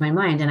popped into my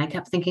mind. And I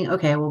kept thinking,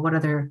 okay, well, what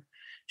other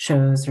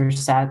shows or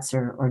sets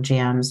or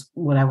jams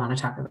would I want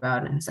to talk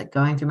about? And I was like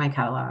going through my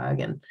catalog,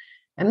 and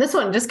this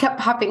one just kept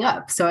popping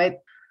up. So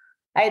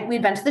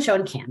we'd been to the show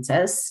in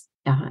Kansas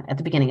at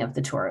the beginning of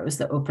the tour. It was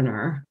the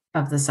opener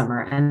of the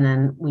summer. And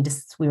then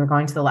we were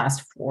going to the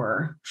last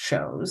 4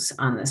 shows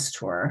on this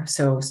tour.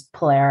 So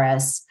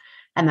Polaris,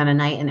 and then a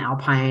night in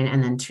Alpine,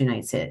 and then 2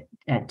 nights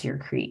at Deer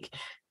Creek.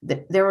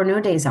 There were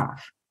no days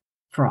off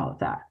for all of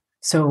that.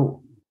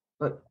 So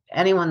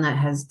anyone that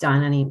has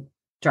done any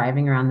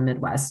driving around the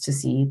Midwest to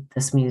see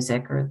this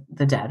music or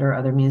the Dead or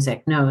other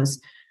music knows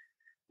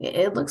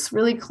it looks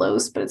really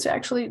close, but it's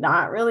actually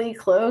not really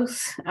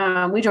close.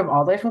 We drove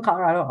all the way from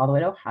Colorado all the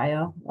way to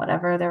Ohio,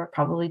 whatever. There were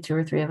probably 2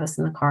 or 3 of us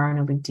in the car,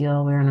 no big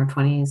deal. We were in our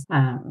 20s.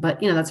 But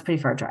that's a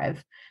pretty far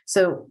drive.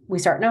 So we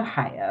start in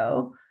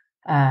Ohio.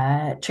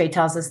 Trey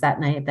tells us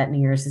that night that New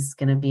Year's is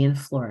going to be in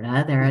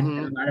Florida. There had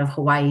been a lot of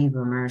Hawaii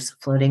rumors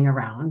floating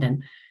around,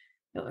 and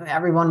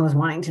everyone was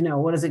wanting to know,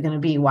 what is it going to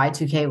be?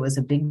 Y2K was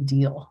a big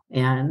deal.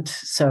 And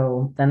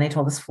so then they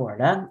told us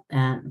Florida,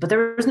 but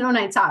there was no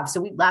nights off.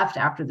 So we left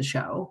after the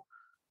show,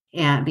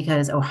 and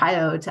because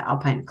Ohio to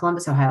Alpine,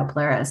 Columbus, Ohio,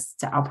 Polaris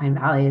to Alpine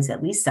Valley is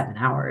at least 7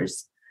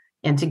 hours.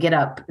 And to get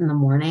up in the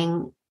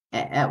morning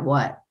at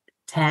what,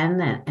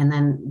 10 and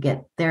then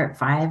get there at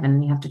 5,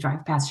 and you have to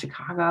drive past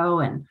Chicago.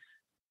 And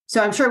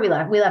so I'm sure we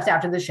left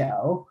after the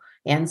show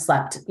and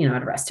slept,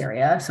 at a rest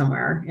area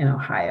somewhere in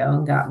Ohio,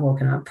 and got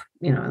woken up,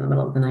 in the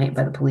middle of the night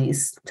by the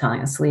police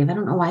telling us to leave. I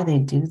don't know why they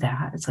do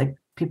that. It's like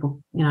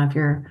people, if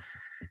you're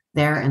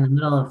there in the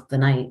middle of the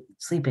night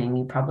sleeping,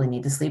 you probably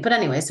need to sleep. But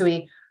anyway, so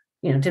we,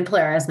 did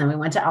Polaris, and then we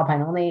went to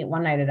Alpine, only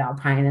one night at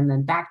Alpine, and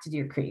then back to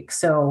Deer Creek.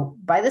 So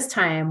by this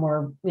time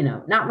we're,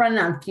 not running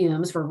on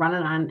fumes, we're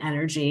running on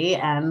energy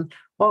and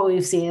what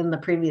we've seen the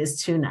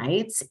previous 2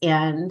 nights.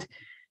 And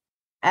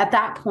at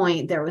that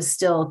point, there was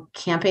still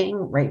camping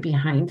right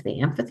behind the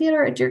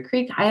amphitheater at Deer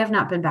Creek. I have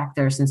not been back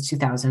there since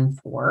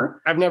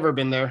 2004. I've never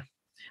been there.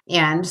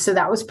 And so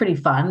that was pretty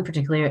fun,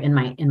 particularly in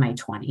my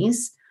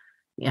 20s.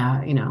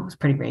 Yeah, it was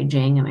pretty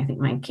raging. And I think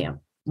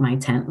my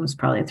tent was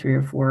probably 3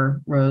 or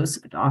 4 rows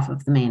off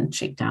of the main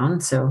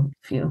shakedown. So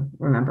if you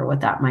remember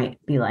what that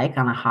might be like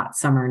on a hot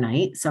summer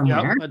night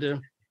somewhere. Yep, I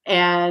do.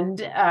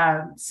 And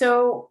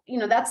so,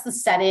 that's the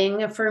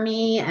setting for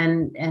me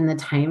and the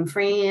time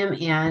frame.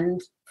 And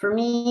for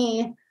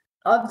me,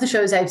 of the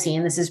shows I've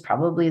seen, this is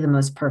probably the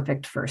most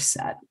perfect first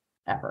set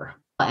ever.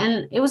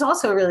 And it was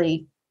also a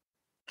really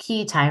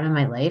key time in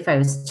my life. I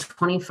was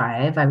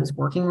 25. I was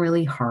working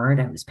really hard.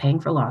 I was paying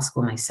for law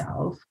school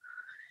myself.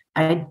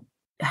 I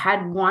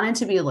had wanted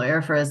to be a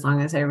lawyer for as long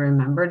as I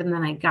remembered. And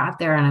then I got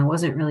there and I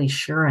wasn't really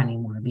sure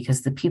anymore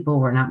because the people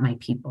were not my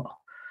people.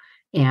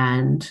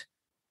 And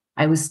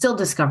I was still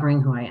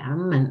discovering who I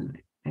am.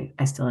 And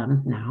I still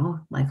am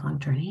now, lifelong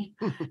journey.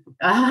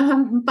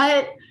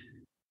 But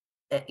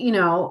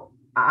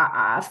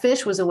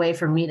Phish was a way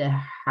for me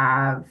to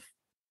have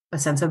a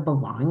sense of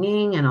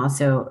belonging and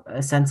also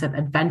a sense of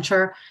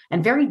adventure,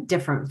 and very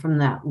different from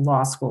that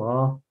law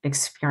school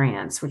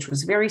experience, which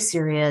was very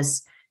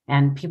serious,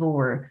 and people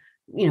were,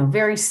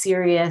 very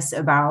serious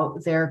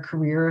about their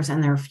careers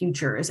and their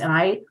futures. And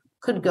I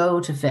could go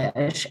to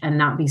Phish and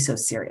not be so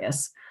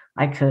serious.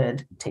 I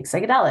could take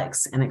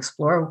psychedelics and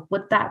explore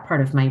what that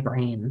part of my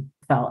brain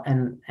felt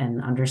and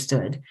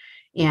understood.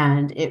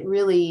 And it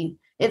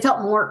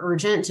felt more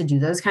urgent to do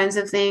those kinds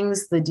of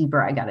things the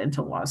deeper I got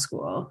into law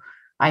school.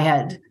 I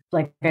had,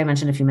 like I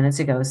mentioned a few minutes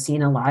ago,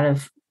 seen a lot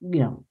of,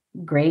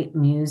 great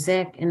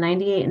music in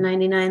 98 and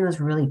 99. Those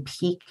really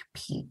peak,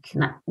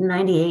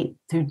 98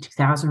 through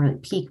 2000, really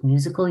peak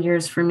musical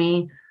years for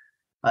me.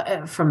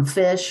 From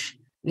Phish,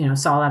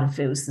 saw a lot of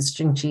it was the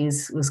String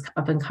Cheese was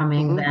up and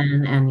coming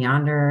then, and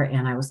Yonder.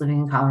 And I was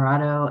living in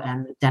Colorado,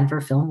 and the Denver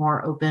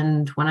Fillmore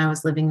opened when I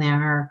was living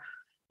there.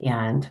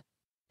 And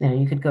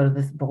you could go to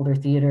the Boulder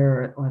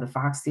Theater or the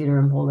Fox Theater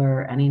in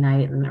Boulder any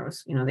night. And there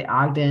was, the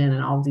Ogden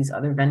and all of these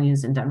other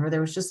venues in Denver.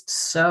 There was just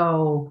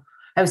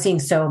I was seeing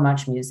so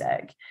much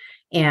music.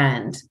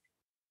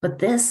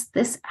 But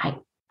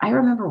I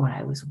remember what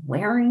I was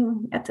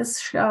wearing at this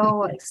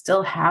show. I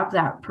still have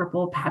that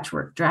purple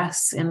patchwork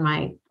dress in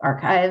my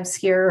archives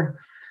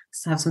here.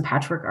 Still have some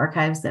patchwork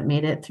archives that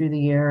made it through the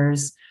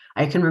years.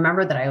 I can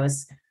remember that I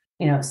was,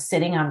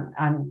 sitting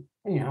on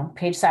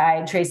page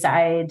side, tray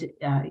side,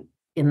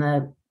 in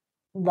the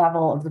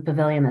level of the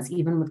pavilion that's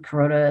even with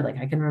Kuroda. Like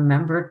I can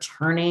remember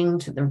turning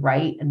to the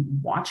right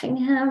and watching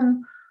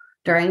him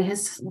during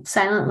his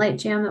Silent Light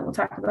jam that we'll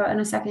talk about in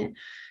a second.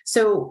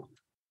 So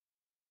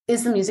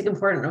is the music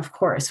important? Of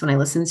course. When I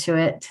listened to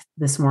it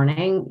this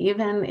morning,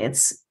 even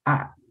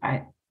I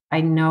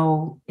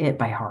know it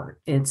by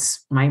heart.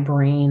 It's my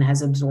brain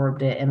has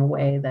absorbed it in a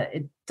way that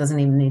it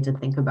doesn't even need to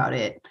think about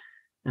it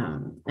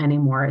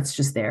anymore. It's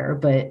just there.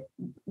 But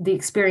the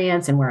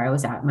experience and where I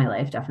was at in my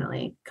life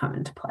definitely come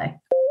into play.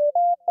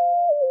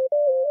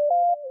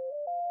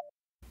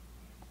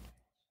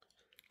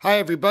 Hi,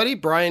 everybody.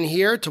 Brian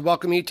here to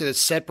welcome you to the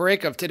set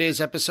break of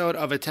today's episode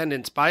of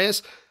Attendance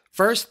Bias.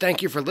 First,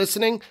 thank you for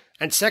listening.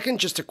 And second,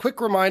 just a quick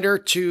reminder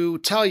to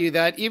tell you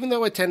that even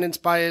though Attendance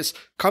Bias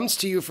comes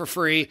to you for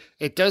free,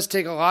 it does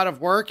take a lot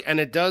of work and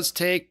it does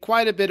take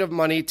quite a bit of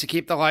money to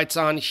keep the lights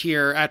on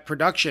here at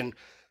production.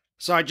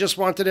 So I just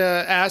wanted to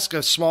ask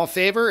a small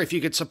favor if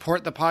you could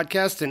support the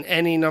podcast in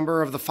any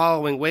number of the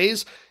following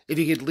ways. If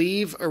you could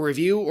leave a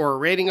review or a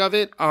rating of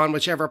it on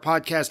whichever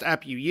podcast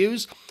app you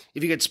use.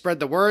 If you could spread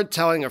the word,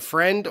 telling a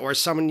friend or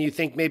someone you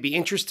think may be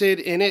interested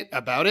in it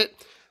about it.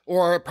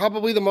 Or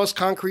probably the most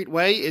concrete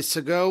way is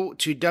to go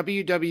to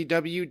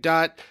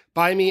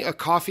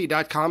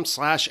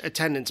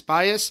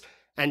www.buymeacoffee.com/attendancebias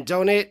and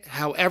donate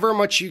however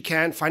much you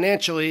can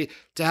financially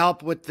to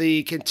help with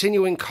the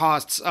continuing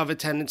costs of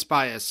Attendance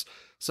Bias.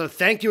 So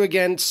thank you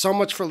again so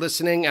much for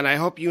listening, and I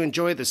hope you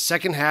enjoy the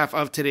second half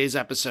of today's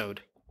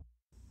episode.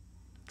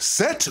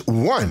 Set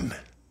 1.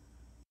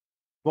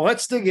 Well,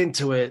 let's dig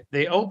into it.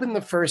 They open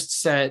the first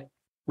set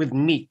with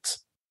Meat,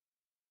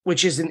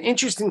 which is an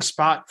interesting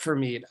spot for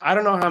Meat. I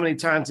don't know how many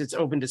times it's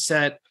opened a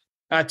set.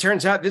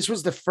 Turns out this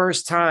was the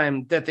first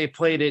time that they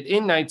played it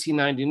in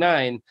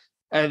 1999.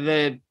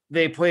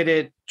 They played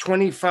it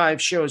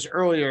 25 shows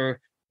earlier,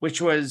 which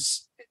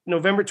was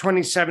November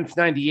 27th,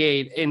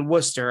 98 in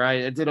Worcester.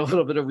 I did a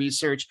little bit of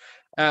research.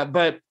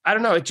 But I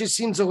don't know. It just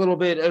seems a little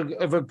bit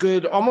of a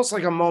good, almost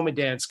like a moment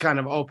dance kind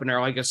of opener,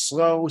 like a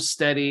slow,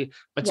 steady,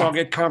 let's all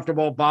get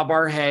comfortable, bob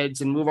our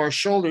heads and move our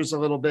shoulders a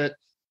little bit.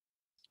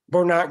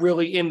 We're not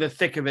really in the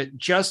thick of it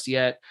just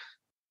yet.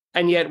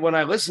 And yet when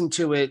I listen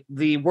to it,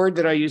 the word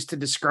that I use to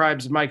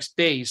describe Mike's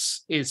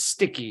bass is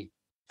sticky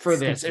for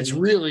this. It's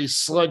really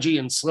sludgy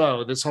and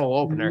slow, this whole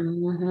opener.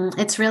 Mm-hmm.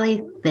 It's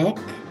really thick.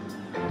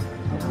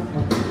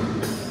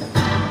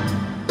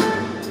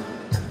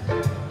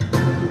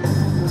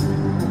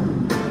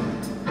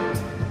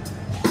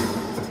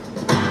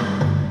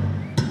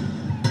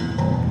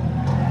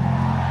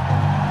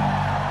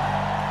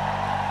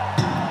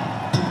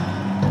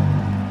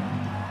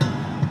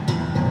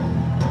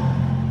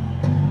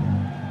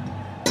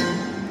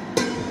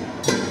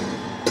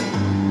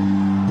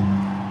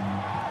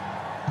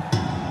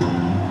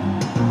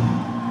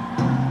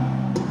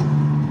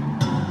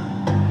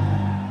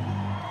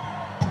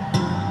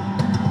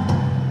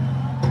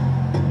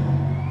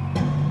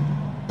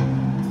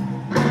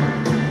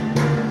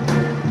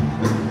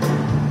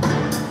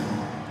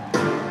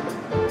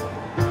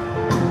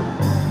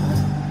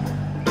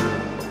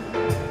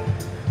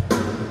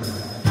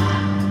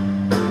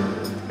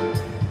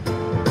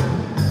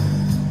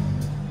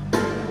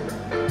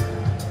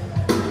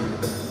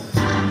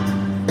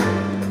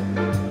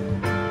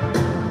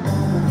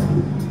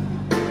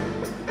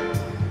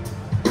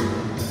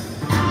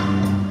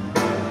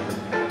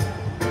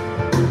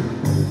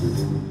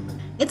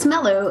 It's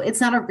mellow.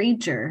 It's not a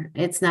rager.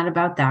 It's not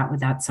about that with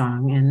that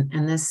song.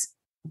 And this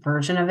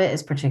version of it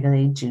is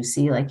particularly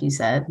juicy. Like you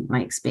said,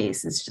 Mike's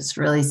bass is just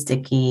really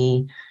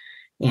sticky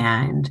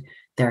and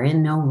they're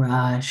in no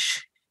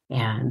rush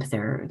and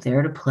they're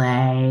there to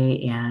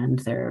play and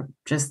they're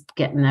just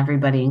getting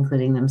everybody,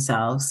 including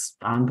themselves,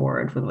 on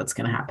board with what's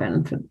going to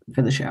happen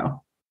for the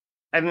show.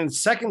 And then the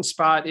second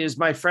spot is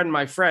My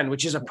Friend,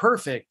 which is a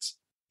perfect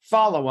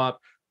follow-up.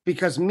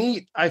 Because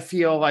Meat, I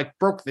feel like,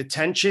 broke the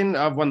tension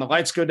of when the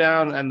lights go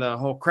down and the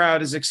whole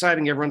crowd is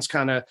exciting. Everyone's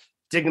kind of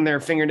digging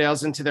their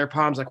fingernails into their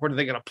palms. Like, what are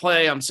they going to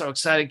play? I'm so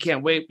excited.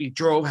 Can't wait. We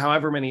drove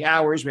however many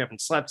hours. We haven't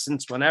slept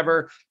since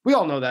whenever. We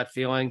all know that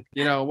feeling,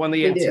 when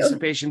the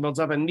anticipation builds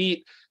up, and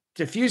Meat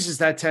diffuses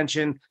that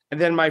tension. And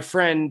then my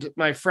friend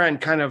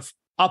kind of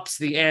ups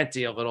the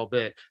ante a little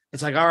bit.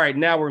 It's like, all right,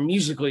 now we're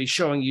musically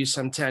showing you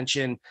some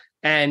tension.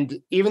 And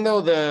even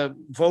though the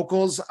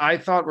vocals I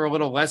thought were a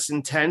little less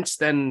intense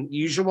than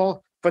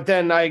usual, but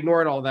then I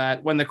ignored all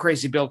that when the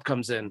crazy build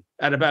comes in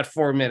at about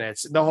 4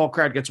 minutes. The whole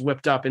crowd gets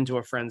whipped up into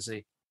a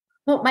frenzy.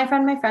 Well, My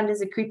Friend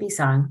is a creepy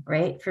song,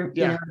 right?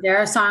 There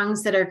are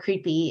songs that are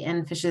creepy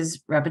in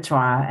Phish's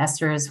repertoire.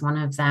 Esther is one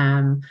of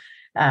them.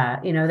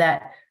 But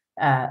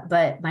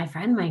My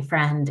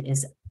Friend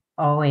is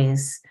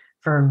always,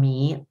 for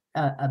me,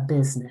 a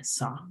business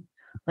song.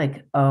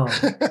 Like,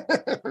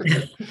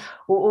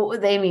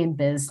 they mean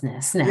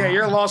business now. Yeah,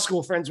 your law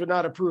school friends would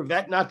not approve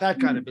that. Not that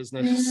kind of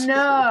business.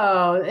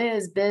 No, it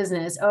is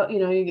business.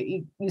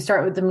 You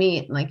start with the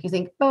meat, and like you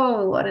think,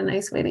 what a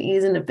nice way to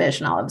ease into Phish,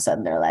 and all of a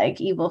sudden they're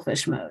like evil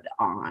Phish mode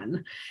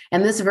on.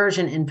 And this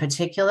version in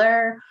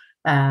particular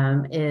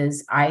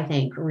is, I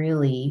think,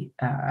 really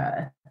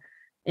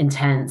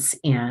intense.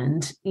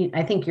 And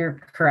I think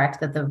you're correct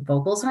that the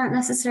vocals aren't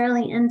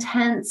necessarily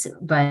intense,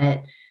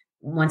 but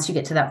once you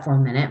get to that 4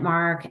 minute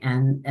mark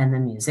and the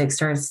music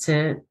starts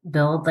to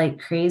build like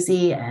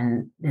crazy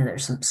and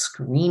there's some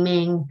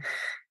screaming,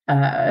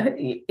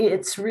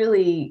 it's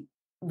really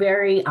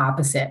very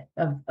opposite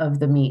of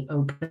the Meat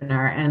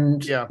opener.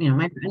 And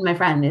my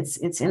friend, it's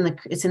in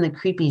the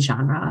creepy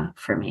genre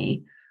for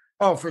me.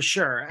 Oh, for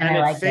sure. And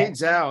it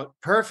fades out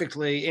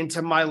perfectly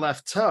into My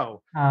Left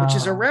Toe, which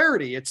is a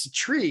rarity. It's a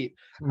treat.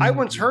 Mm-hmm. I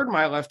once heard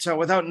My Left Toe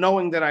without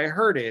knowing that I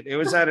heard it. It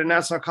was at a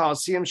Nassau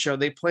Coliseum show.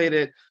 They played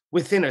it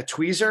within a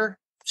tweezer.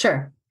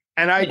 Sure.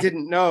 And I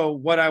didn't know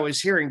what I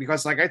was hearing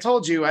because, like I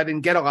told you, I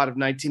didn't get a lot of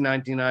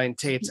 1999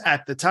 tapes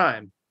at the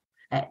time.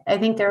 I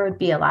think there would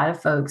be a lot of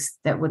folks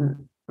that wouldn't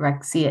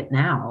see it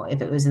now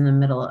if it was in the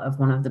middle of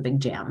one of the big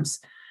jams.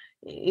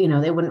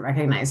 They wouldn't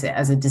recognize it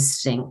as a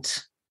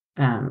distinct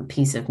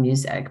piece of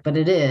music, but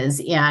it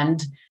is.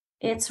 And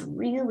it's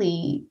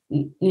really,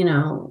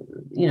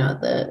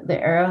 the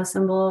arrow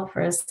symbol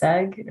for a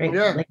seg, right?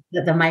 Yeah. Like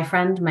the My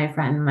Friend,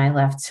 My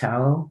Left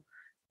Toe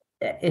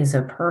is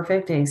a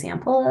perfect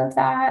example of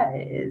that.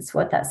 Is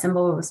what that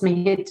symbol was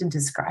made to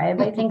describe.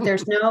 I think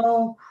there's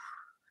no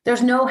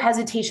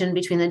hesitation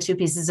between the two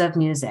pieces of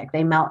music.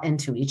 They melt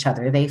into each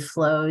other. They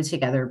flow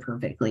together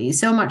perfectly.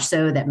 So much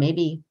so that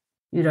maybe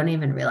you don't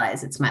even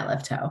realize it's My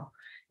Left Toe.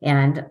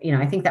 And,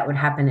 I think that would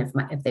happen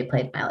if they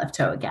played My Left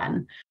Toe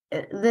again.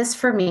 This,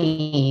 for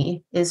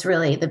me, is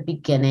really the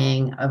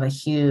beginning of a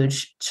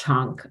huge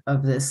chunk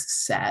of this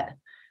set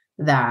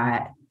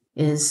that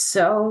is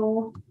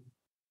so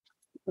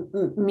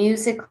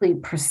musically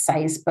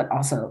precise, but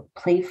also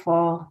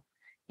playful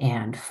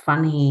and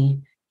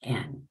funny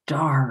and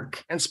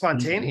dark and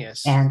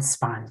spontaneous and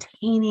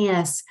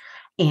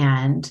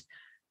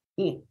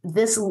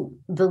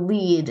the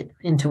lead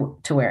into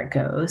where it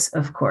goes,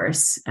 of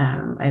course.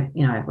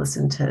 I've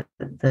listened to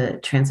the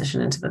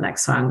transition into the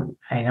next song,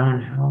 I don't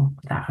know,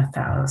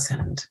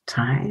 1,000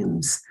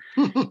 times.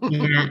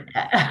 And,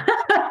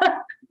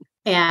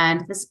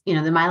 and this,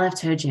 the My Left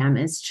Toe Jam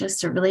is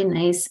just a really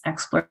nice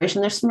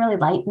exploration. There's some really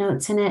light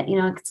notes in it.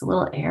 It gets a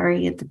little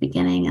airy at the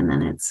beginning, and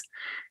then it's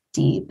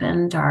deep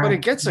and dark. But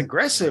it gets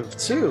aggressive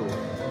too.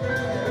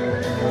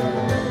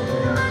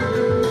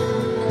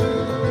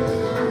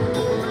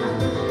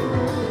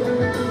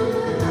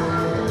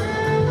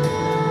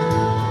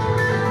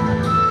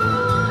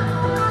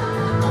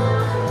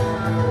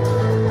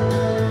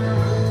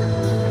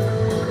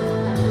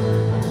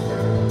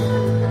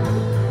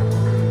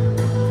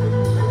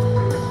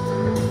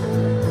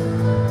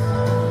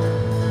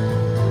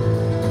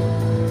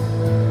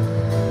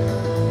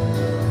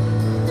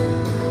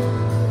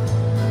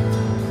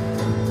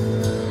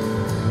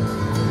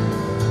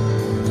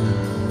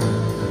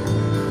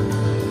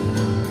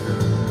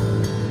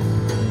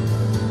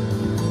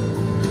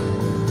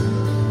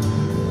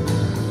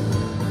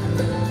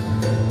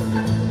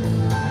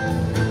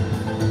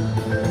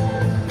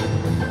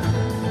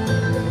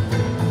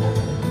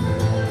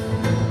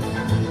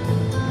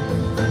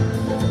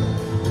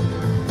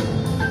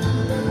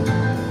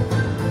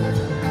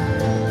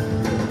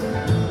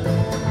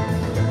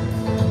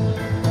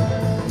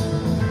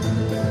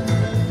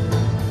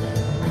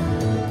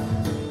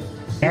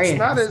 It's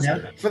not as,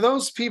 for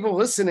those people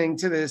listening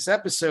to this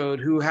episode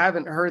who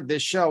haven't heard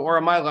this show or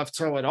My Left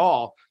Toe at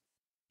all,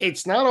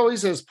 it's not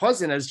always as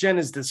pleasant as Jenn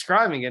is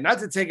describing it. Not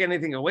to take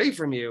anything away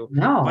from you,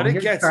 but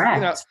it gets,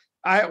 correct.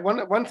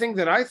 One thing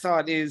that I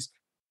thought is,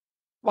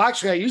 well,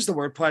 actually, I use the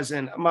word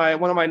pleasant.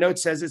 One of my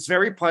notes says it's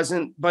very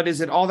pleasant, but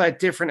is it all that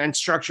different and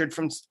structured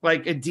from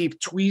like a deep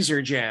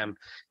tweezer jam?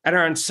 At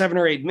around 7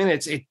 or 8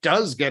 minutes, it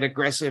does get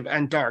aggressive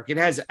and dark. It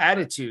has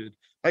attitude.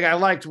 Like, I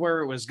liked where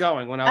it was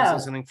going when I was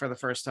listening for the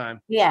first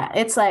time. Yeah,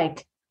 it's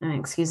like,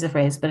 excuse the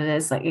phrase, but it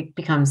is like, it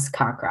becomes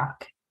cock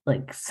rock,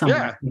 like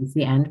somewhere towards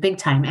the end, big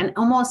time. And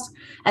almost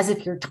as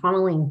if you're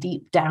tunneling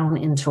deep down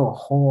into a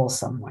hole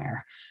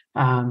somewhere,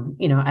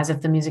 as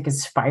if the music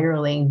is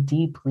spiraling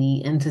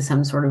deeply into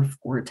some sort of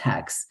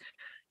vortex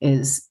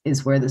is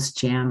where this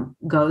jam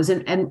goes.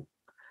 And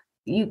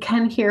you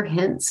can hear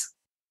hints,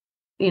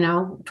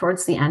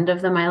 towards the end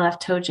of the My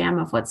Left Toe Jam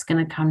of what's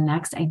going to come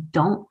next. I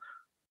don't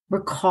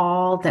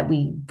recall that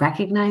we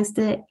recognized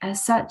it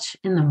as such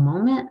in the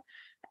moment.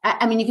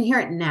 I mean, you can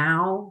hear it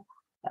now.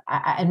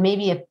 And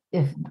maybe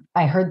if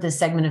I heard this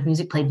segment of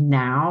music played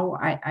now,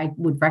 I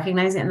would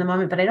recognize it in the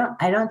moment, but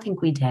I don't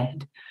think we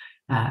did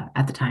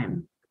at the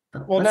time.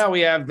 Well, now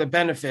we have the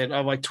benefit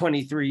of like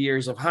 23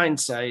 years of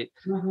hindsight.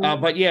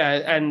 Mm-hmm. But yeah,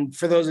 and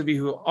for those of you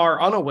who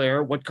are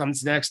unaware, what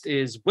comes next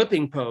is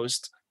Whipping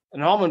Post,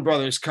 an Allman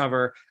Brothers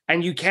cover,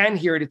 and you can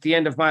hear it at the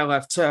end of My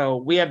Left Toe.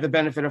 We have the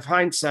benefit of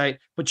hindsight,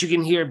 but you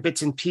can hear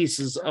bits and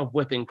pieces of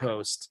Whipping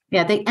Post.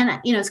 Yeah,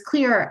 it's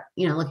clear,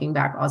 looking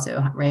back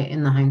also, right,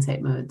 in the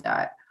hindsight mode,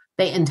 that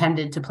they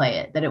intended to play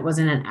it, that it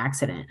wasn't an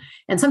accident.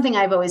 And something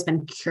I've always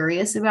been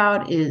curious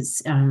about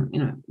is,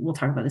 we'll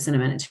talk about this in a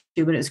minute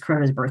too, but it was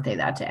Corona's birthday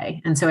that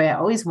day. And so I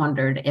always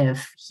wondered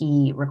if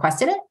he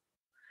requested it,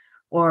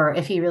 or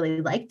if he really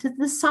liked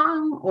the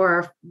song,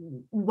 or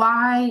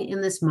why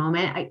in this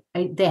moment.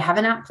 They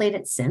haven't not played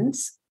it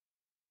since.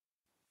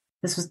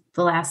 This was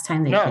the last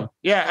time they played.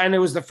 Yeah, and it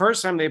was the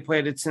first time they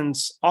played it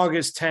since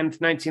August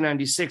 10th,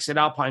 1996 at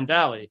Alpine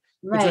Valley,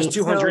 which was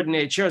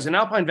 208 shows. In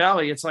Alpine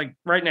Valley, it's like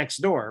right next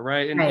door,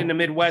 right? In the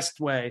Midwest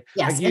way.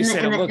 Yes, like you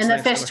said, in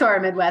the Phish tour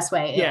Midwest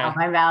way,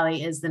 Alpine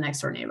Valley is the next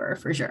door neighbor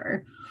for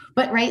sure.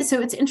 But right, so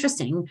it's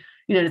interesting,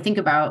 to think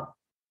about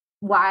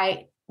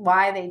why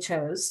they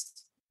chose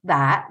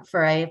that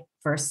for a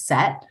first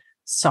set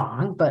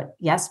song. But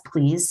yes,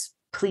 please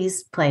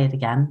play it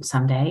again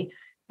someday.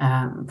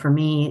 For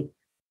me,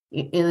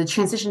 the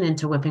transition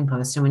into Whipping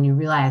Post, and when you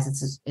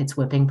realize it's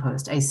Whipping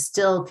Post, I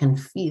still can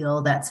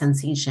feel that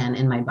sensation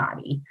in my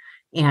body,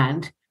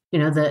 and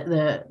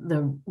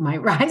my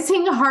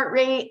rising heart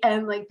rate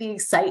and like the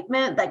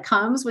excitement that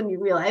comes when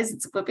you realize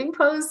it's Whipping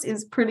Post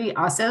is pretty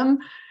awesome.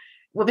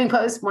 Whipping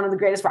Post, one of the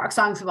greatest rock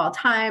songs of all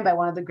time by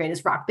one of the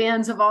greatest rock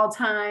bands of all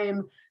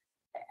time.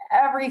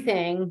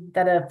 Everything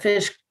that a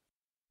Phish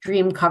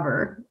dream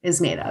cover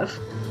is made of.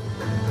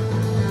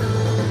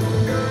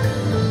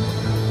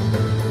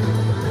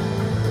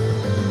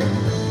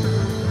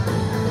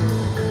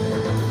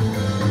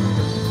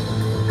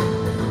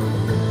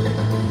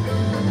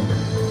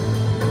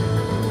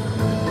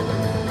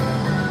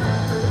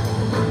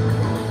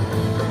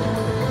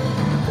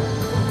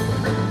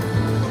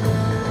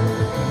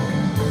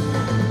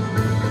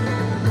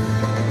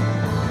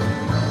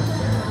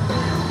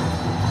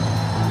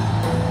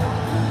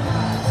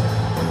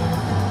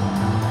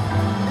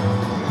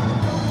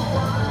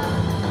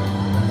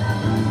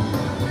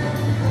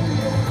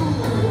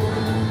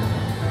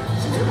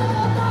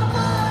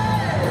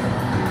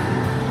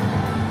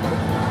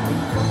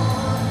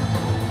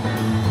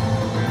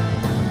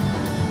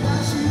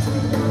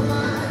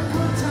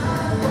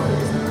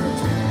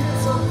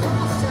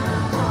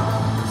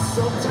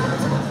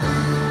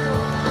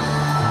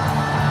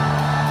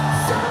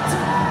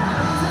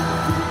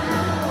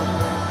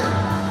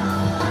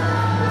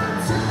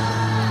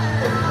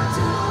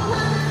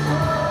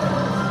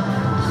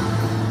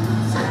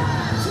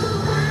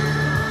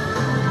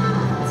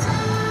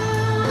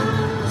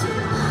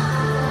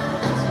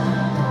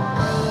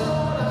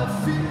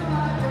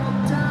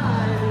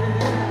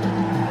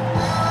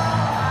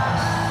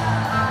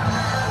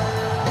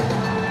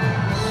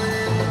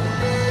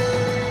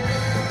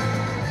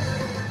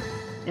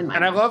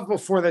 love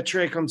before that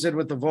Trey comes in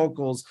with the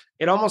vocals,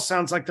 it almost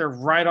sounds like they're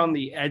right on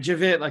the edge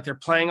of it, like they're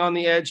playing on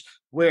the edge,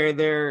 where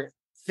they're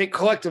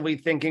collectively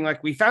thinking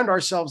like, we found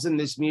ourselves in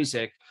this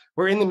music.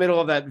 We're in the middle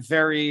of that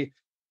very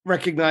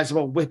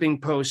recognizable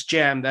whipping post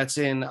jam that's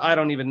in, I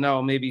don't even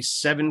know, maybe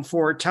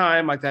 7/4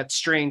 time, like that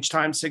strange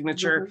time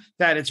signature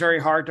that it's very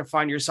hard to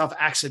find yourself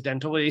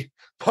accidentally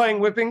playing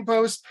whipping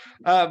post.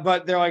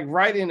 But they're like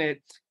right in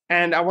it.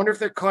 And I wonder if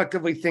they're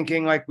collectively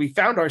thinking like, we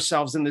found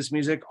ourselves in this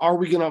music. Are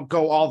we going to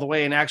go all the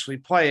way and actually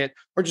play it,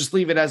 or just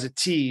leave it as a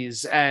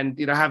tease and,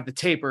 have the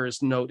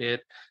tapers note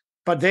it?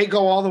 But they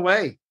go all the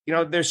way.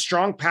 There's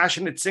strong,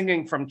 passionate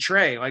singing from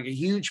Trey, like a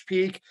huge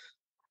peak.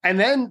 And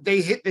then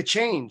they hit the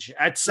change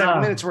at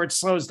 7 minutes where it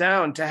slows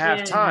down to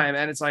halftime.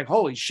 And it's like,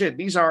 holy shit,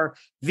 these are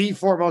the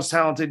four most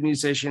talented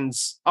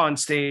musicians on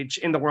stage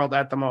in the world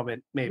at the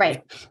moment. Maybe.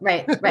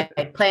 Right.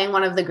 Playing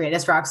one of the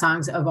greatest rock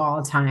songs of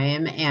all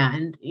time.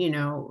 And,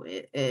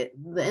 the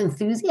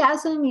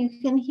enthusiasm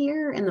you can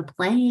hear in the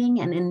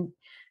playing and in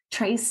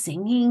Trey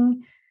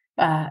singing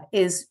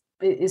is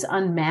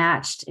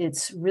unmatched.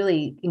 It's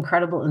really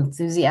incredible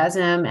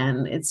enthusiasm.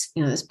 And it's,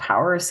 this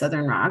power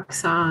Southern rock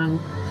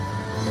song.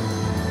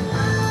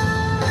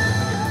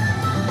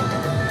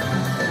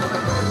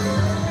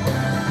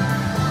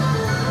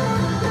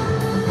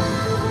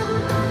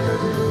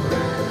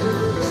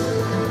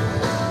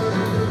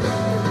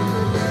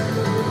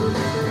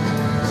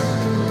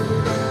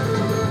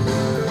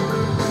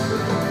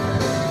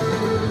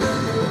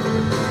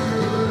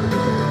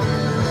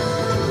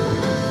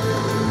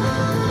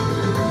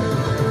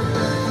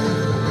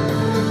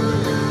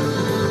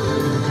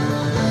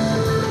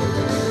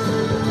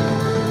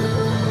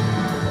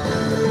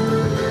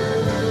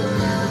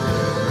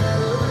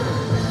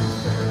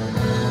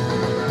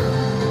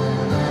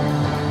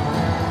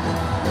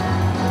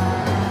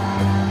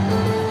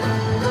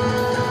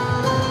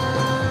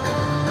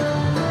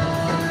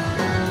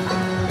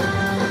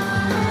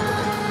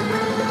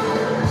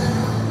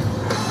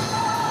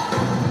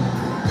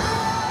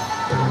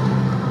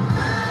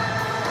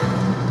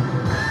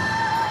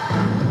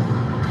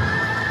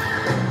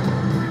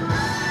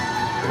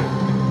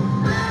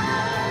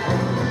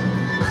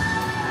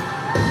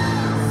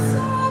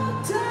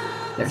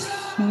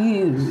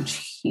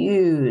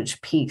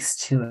 Huge peaks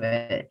to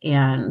it.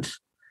 And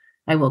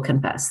I will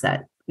confess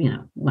that,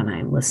 when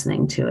I'm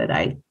listening to it,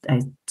 I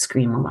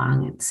scream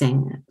along and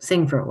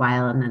sing for a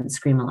while and then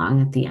scream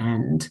along at the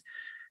end.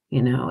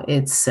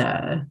 It's,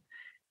 it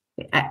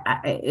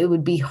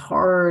would be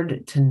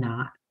hard to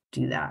not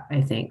do that,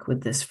 I think,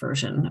 with this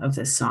version of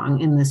this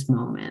song in this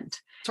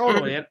moment.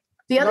 Totally. And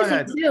the other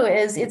thing too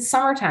is it's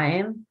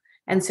summertime.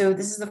 And so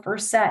this is the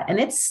first set and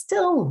it's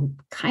still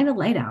kind of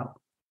light out.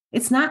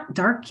 It's not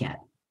dark yet.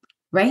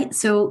 Right.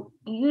 So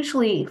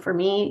usually for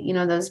me,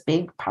 those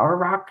big power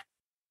rock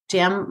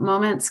jam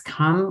moments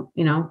come,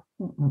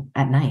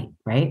 at night.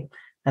 Right.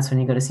 That's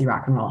when you go to see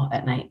rock and roll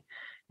at night.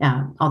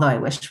 Although I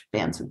wish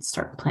bands would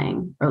start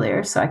playing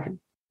earlier so I could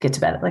get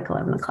to bed at like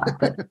 11 o'clock.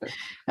 But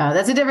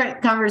that's a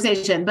different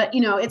conversation. But,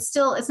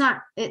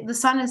 the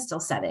sun is still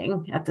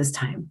setting at this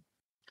time.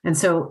 And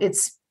so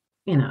it's,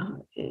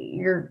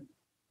 you're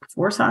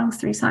 3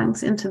 songs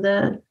into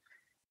the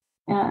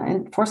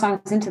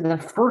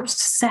first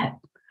set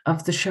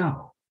of the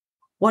show.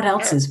 What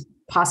else is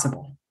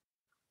possible?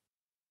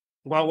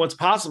 Well, what's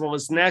possible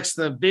is next,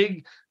 the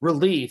big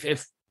relief.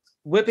 If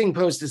whipping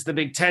post is the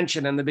big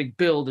tension and the big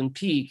build and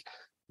peak,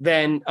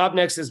 then up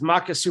next is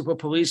Makasupa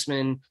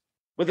Policeman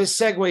with a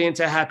segue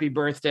into Happy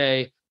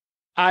Birthday.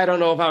 I don't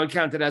know if I would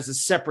count it as a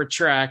separate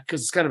track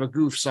because it's kind of a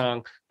goof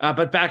song,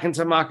 but back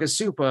into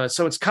Makasupa.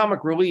 So it's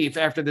comic relief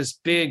after this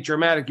big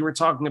dramatic. You were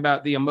talking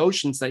about the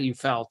emotions that you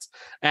felt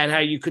and how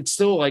you could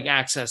still like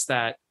access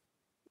that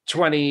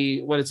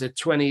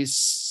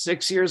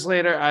 26 years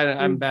later.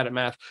 I'm bad at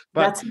math,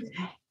 but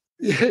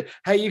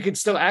how you could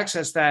still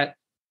access that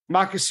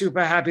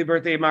Makasupa, Happy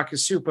Birthday,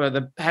 Makasupa,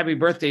 the Happy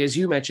Birthday, as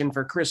you mentioned,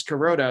 for Chris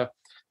Kuroda.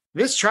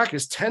 This track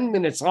is 10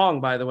 minutes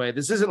long, by the way.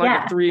 This isn't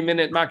like a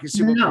 3-minute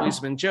Makasupa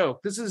Policeman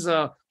joke. This is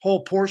a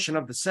whole portion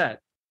of the set.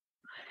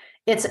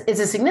 It's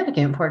a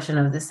significant portion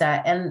of the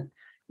set. And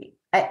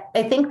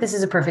I think this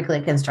is a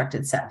perfectly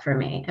constructed set for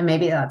me. And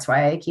maybe that's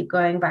why I keep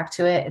going back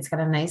to it. It's got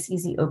a nice,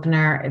 easy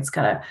opener. It's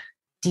got a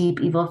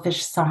deep Evil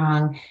Phish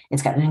song.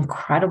 It's got an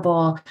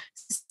incredible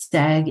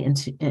seg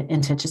into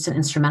just an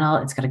instrumental.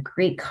 It's got a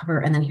great cover.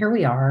 And then here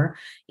we are.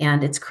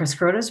 And it's Chris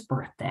Kuroda's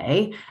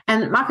birthday.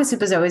 And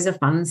Makasupa is always a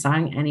fun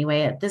song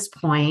anyway. At this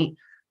point,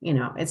 we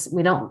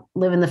don't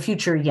live in the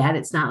future yet.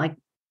 It's not like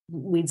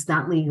weed's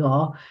not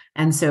legal.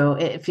 And so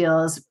it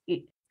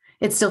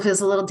still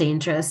feels a little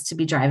dangerous to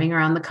be driving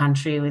around the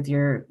country with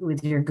your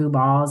goo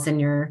balls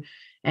and your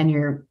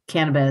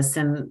cannabis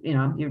and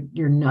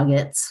your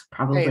nuggets.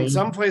 Probably in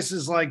some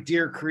places like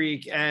Deer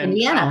Creek and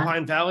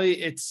Alpine Valley,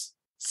 it's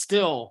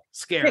still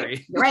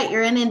scary. Right,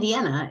 you're in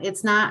Indiana.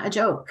 It's not a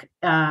joke.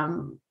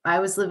 I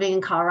was living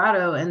in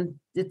Colorado, and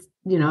it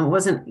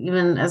wasn't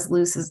even as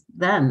loose as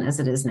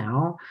it is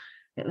now.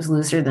 It was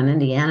looser than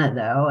Indiana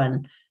though,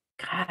 and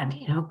God,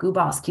 goo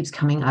balls keeps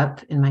coming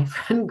up in my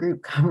friend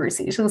group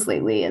conversations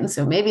lately. And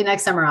so maybe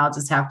next summer I'll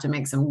just have to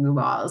make some goo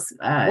balls.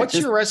 What's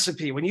your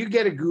recipe? When you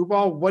get a goo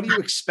ball, what do you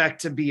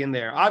expect to be in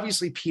there?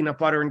 Obviously peanut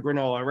butter and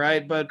granola,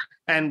 right?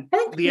 And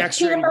the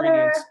extra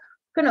ingredients.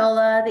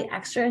 Granola, the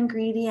extra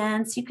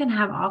ingredients. You can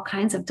have all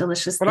kinds of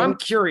delicious But things. I'm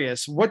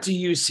curious, what do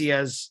you see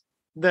as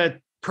the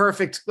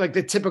perfect, like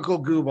the typical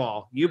goo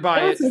ball? You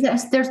buy it.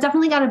 There's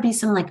definitely got to be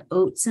some like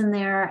oats in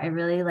there. I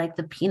really like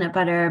the peanut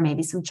butter,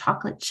 maybe some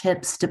chocolate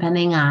chips,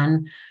 depending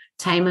on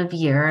time of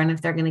year and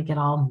if they're going to get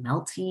all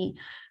melty.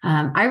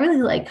 I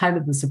really like kind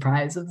of the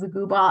surprise of the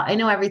goo ball. I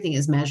know everything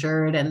is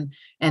measured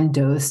and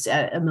dosed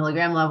at a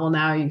milligram level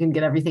now. You can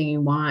get everything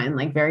you want in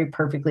like very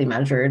perfectly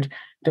measured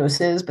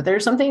doses, but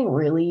there's something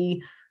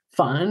really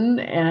fun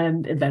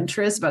and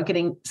adventurous about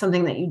getting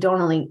something that you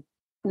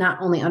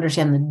not only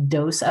understand the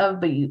dose of,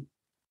 but you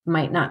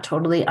might not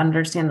totally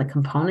understand the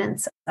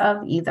components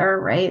of either,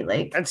 right?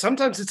 Like, and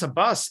sometimes it's a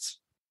bust.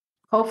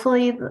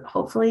 Hopefully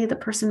the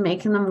person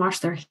making them wash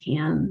their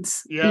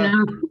hands. Yeah.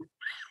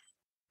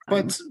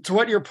 But to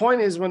what your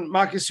point is, when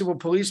Makisuba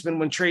policeman,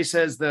 when Trey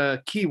says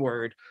the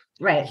keyword,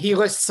 right, he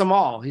lists them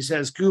all. He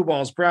says goo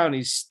balls,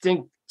 brownies,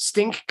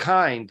 stink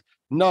kind,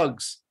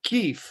 nugs,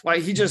 keef.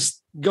 Like he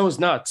just goes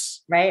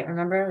nuts. Right.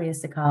 Remember we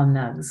used to call them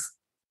nugs.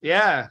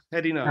 Yeah,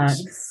 heady nugs.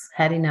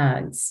 Heady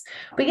nugs.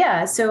 But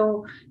yeah,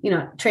 so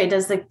Trey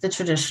does the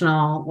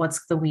traditional,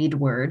 what's the weed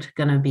word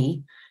gonna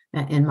be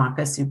in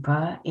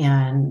Makisupa,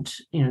 and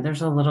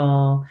there's a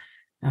little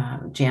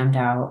jammed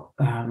out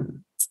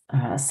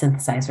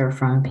synthesizer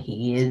from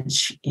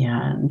Page,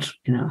 and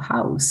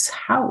house.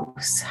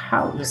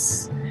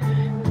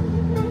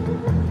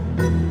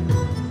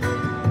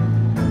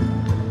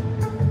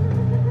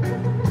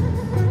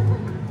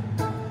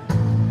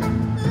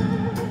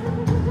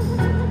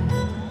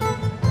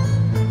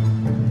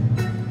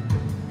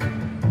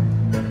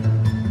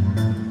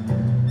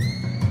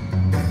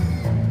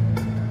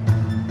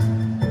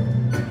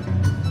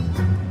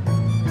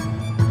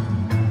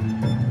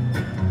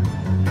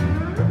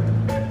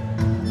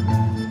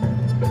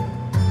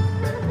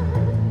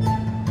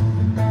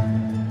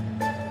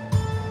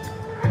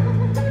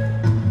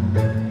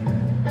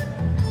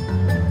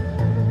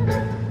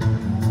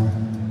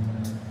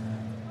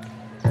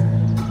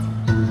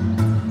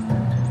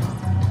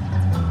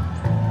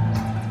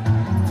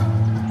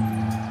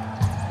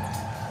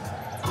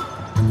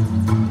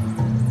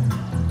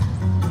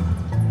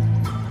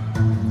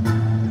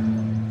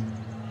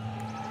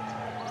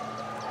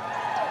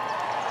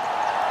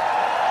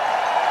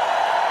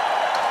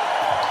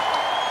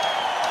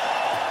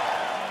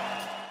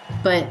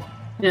 But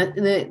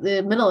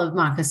the middle of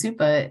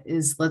Makisupa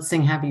is let's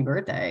sing happy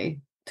birthday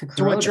to Kuroda.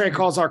 To what Trey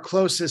calls our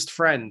closest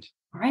friend,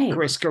 right?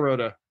 Chris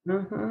Kuroda.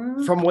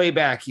 Mm-hmm. From way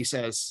back, he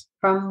says.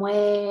 From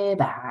way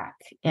back.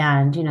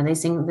 And they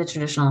sing the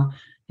traditional,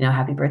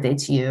 happy birthday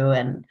to you,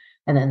 and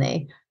then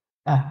they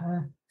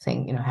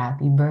sing,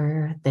 happy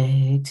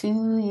birthday to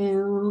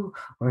you.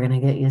 We're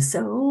gonna get you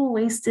so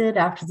wasted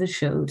after the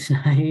show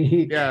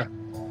tonight. Yeah.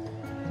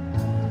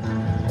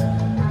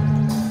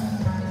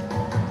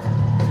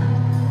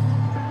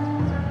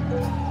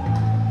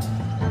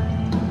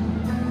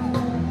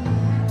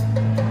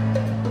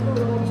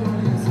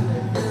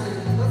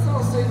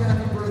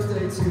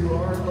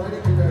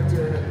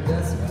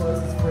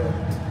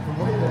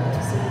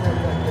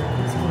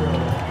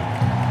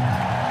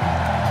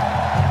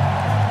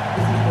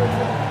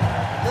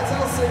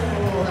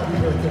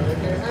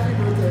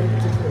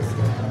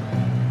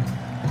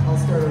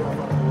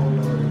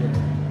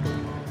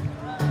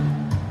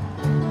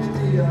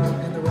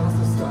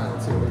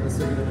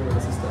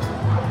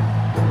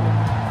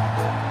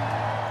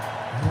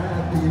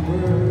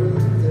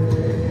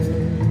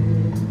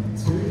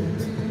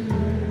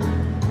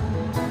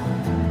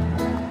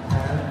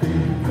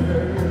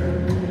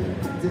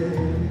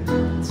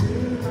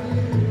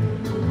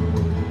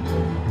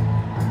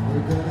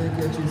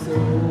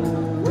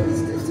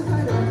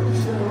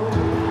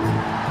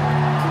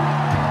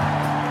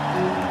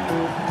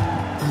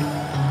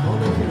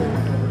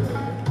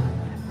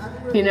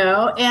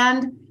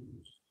 And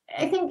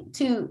I think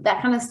too,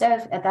 that kind of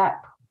stuff at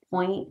that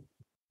point,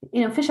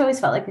 Phish always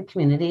felt like a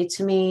community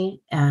to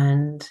me,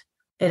 and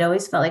it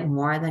always felt like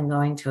more than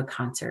going to a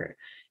concert.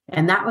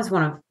 And that was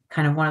one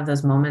of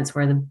those moments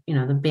where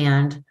the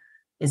band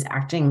is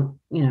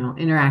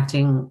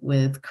interacting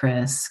with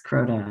Chris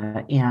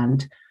Kuroda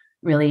and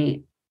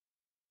really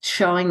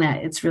showing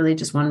that it's really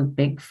just one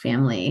big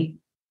family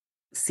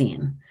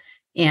scene.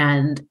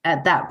 And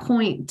at that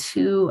point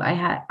too,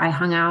 I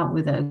hung out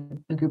with a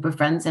group of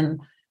friends, and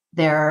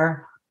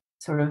their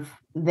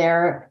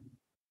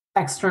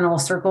external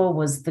circle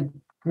was the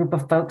group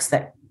of folks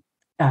that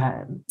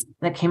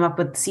came up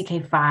with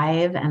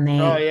CK5, and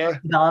they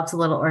developed a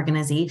little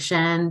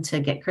organization to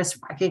get Chris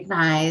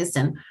recognized,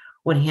 and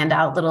would hand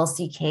out little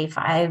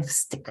CK5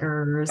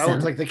 stickers. That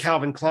looked like the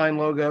Calvin Klein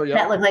logo. Yep.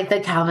 That looked like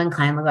the Calvin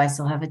Klein logo. I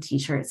still have a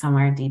t-shirt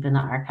somewhere deep in the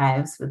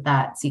archives with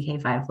that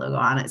CK5 logo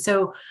on it.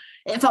 So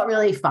it felt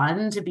really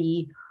fun to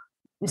be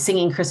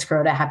singing Chris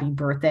Croda happy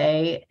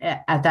birthday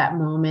at that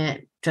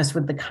moment, just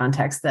with the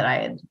context that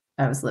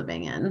I was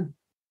living in.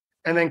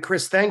 And then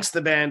Chris thanks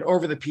the band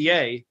over the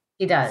PA.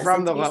 He does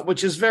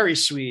which is very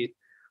sweet.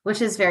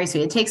 Which is very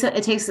sweet.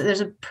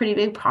 There's a pretty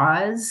big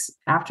pause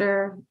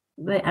after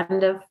the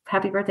end of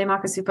Happy Birthday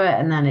Makasupa,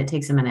 and then it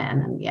takes a minute,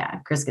 and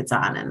then Chris gets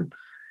on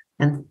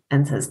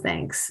and says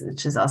thanks,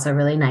 which is also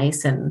really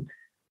nice, and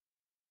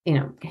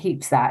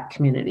keeps that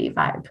community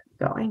vibe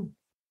going.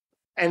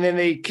 And then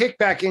they kick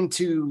back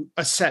into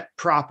a set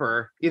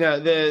proper,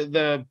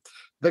 the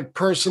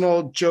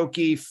personal,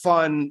 jokey,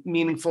 fun,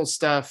 meaningful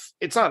stuff.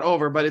 It's not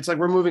over, but it's like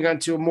we're moving on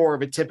to more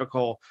of a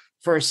typical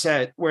first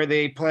set where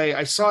they play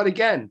I Saw It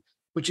Again,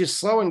 which is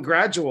slow and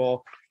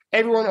gradual.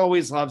 Everyone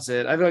always loves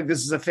it. I feel like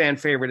this is a fan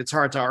favorite. It's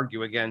hard to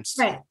argue against.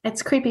 Right.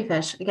 It's Creepy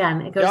Phish.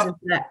 Again, it goes into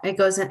that,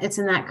 it's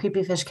in that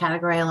Creepy Phish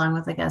category along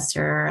with like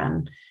Esther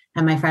and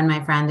My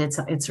Friend.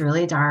 It's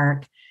really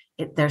dark.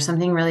 There's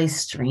something really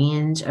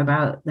strange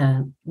about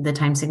the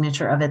time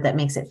signature of it that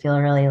makes it feel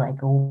really like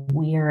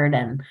weird,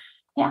 and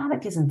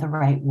chaotic isn't the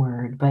right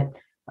word, but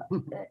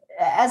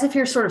as if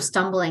you're sort of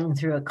stumbling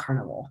through a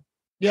carnival.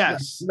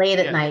 Yes. Late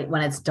at night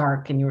when it's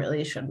dark and you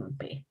really shouldn't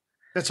be.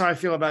 That's how I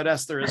feel about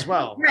Esther as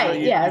well.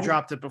 Right. You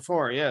dropped it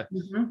before. Yeah.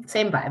 Mm-hmm.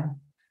 Same vibe.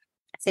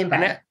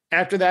 And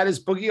after that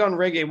is Boogie on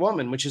Reggae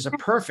Woman, which is a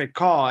perfect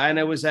call. And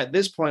it was at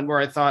this point where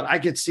I thought I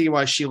could see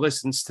why she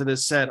listens to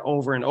this set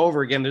over and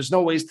over again. There's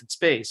no wasted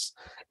space.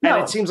 No.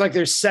 And it seems like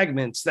there's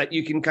segments that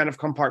you can kind of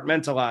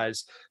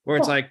compartmentalize where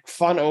it's like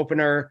fun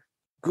opener,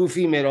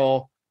 goofy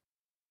middle,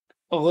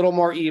 a little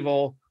more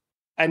evil.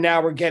 And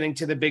now we're getting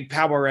to the big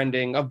power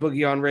ending of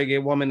Boogie on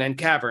Reggae Woman and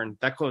Cavern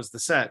that closed the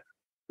set.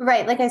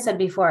 Right. Like I said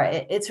before,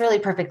 it's really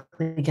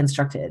perfectly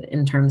constructed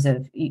in terms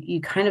of you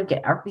kind of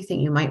get everything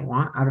you might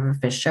want out of a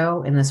Phish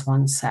show in this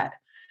one set.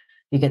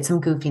 You get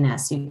some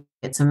goofiness, you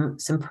get some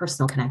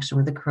personal connection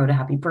with the Crow to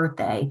Happy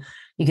Birthday.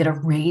 You get a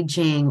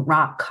raging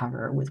rock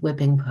cover with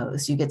Whipping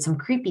Post. You get some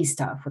creepy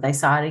stuff with I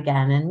Saw It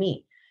Again and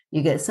Me.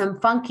 You get some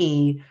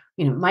funky,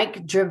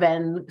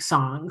 mic-driven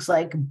songs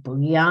like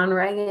Boogie on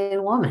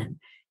Reggae Woman.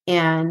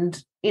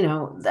 And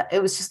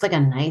it was just like a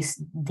nice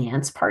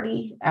dance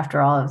party after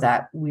all of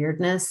that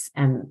weirdness.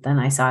 And then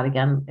I Saw It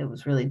Again. It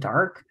was really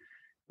dark,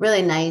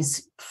 really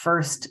nice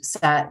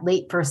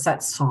late first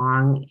set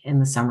song in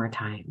the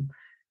summertime,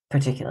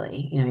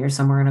 particularly. You're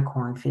somewhere in a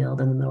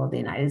cornfield in the middle of the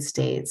United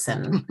States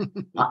and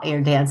you're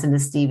dancing to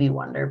Stevie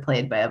Wonder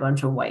played by a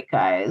bunch of white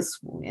guys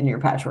in your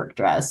patchwork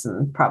dress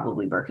and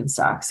probably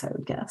Birkenstocks, I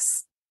would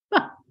guess.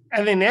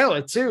 And they nail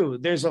it too.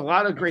 There's a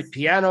lot of great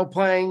piano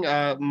playing.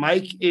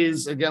 Mike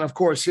is, again, of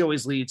course, he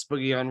always leads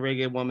Boogie on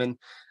Reggae Woman.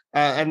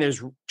 And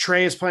there's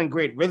Trey is playing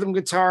great rhythm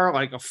guitar,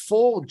 like a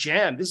full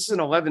jam. This is an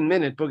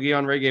 11-minute Boogie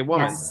on Reggae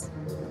Woman. Yes.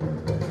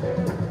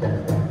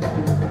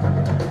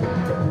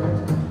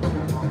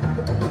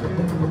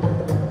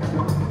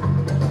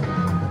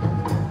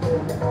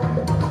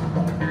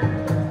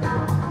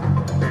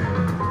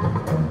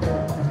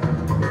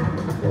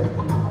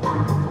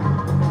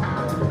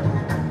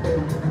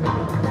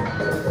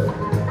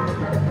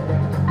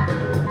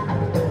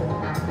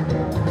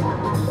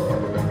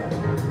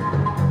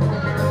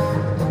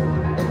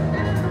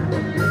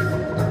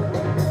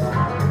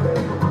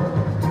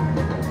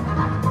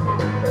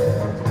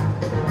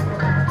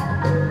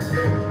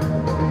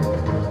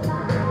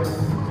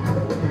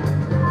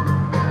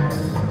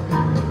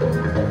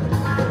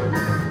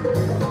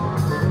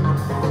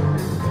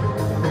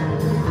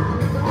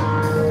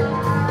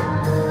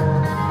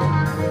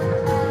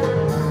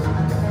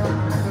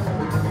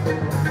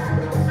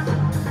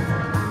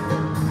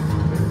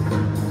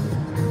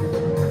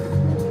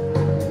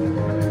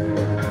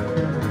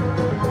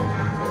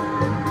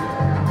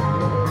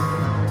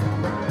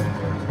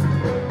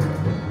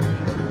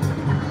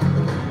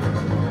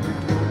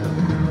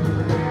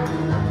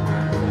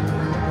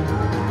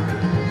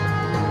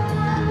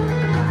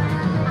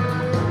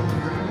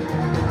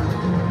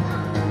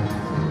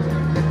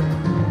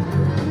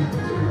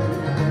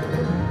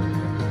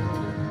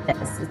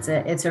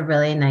 It's a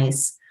really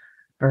nice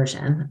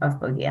version of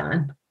Boogie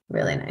On.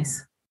 Really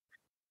nice.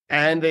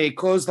 And they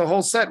close the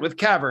whole set with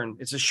Cavern.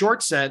 It's a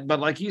short set, but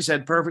like you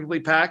said, perfectly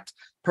packed,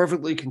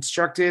 perfectly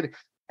constructed,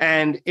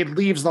 and it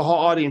leaves the whole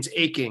audience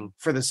aching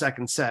for the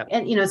second set.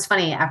 And it's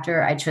funny,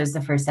 after I chose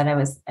the first set, I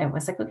was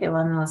like, okay,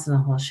 well, I'm gonna listen to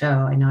the whole show.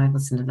 I know I've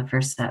listened to the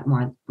first set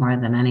more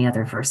than any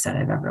other first set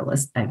I've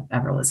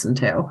ever listened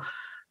to.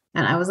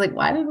 And I was like,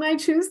 why didn't I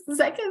choose the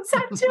second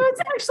set too?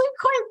 It's actually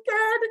quite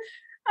good.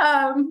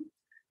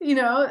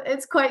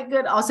 It's quite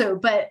good also,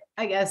 but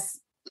I guess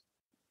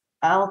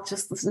I'll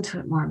just listen to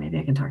it more. Maybe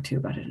I can talk to you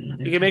about it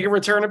another You can make a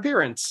return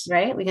appearance.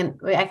 Right?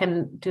 I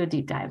can do a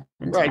deep dive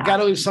into right, that.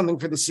 Gotta leave something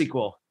for the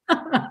sequel.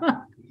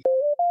 So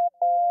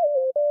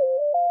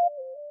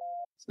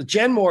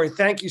Jenn Moore,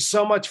 thank you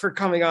so much for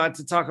coming on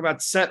to talk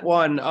about set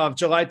one of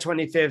July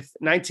 25th,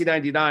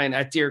 1999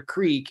 at Deer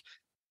Creek.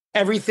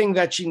 Everything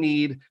that you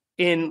need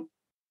in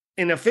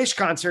a Phish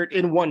concert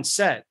in one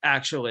set,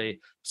 actually.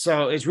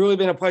 So it's really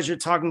been a pleasure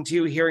talking to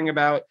you, hearing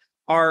about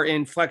our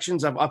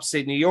inflections of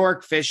upstate New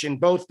York, Phish in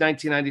both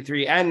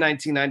 1993 and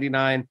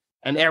 1999,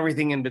 and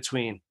everything in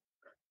between.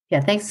 Yeah,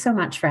 thanks so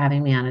much for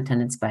having me on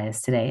Attendance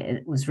Bias today.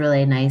 It was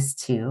really nice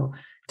to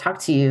talk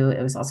to you.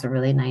 It was also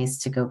really nice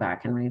to go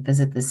back and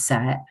revisit the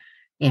set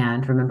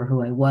and remember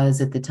who I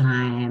was at the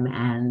time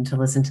and to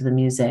listen to the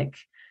music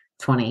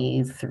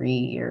 23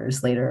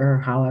 years later,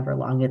 or however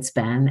long it's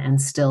been,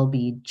 and still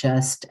be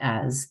just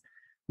as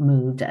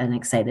moved and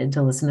excited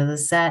to listen to the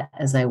set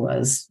as I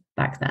was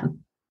back then.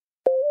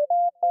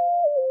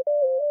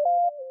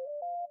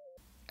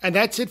 And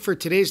that's it for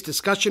today's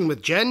discussion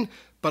with Jenn,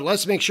 but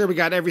let's make sure we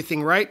got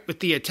everything right with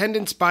the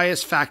attendance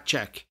bias fact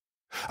check.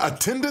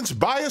 Attendance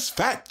bias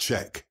fact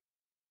check.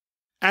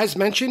 As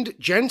mentioned,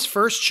 Jenn's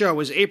first show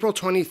was April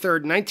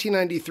 23rd,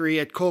 1993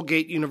 at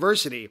Colgate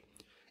University.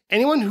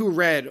 Anyone who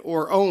read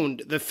or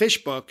owned the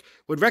Phish book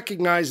would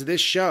recognize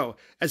this show,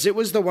 as it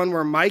was the one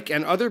where Mike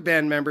and other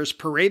band members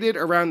paraded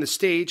around the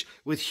stage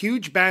with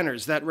huge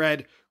banners that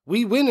read,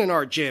 "We win in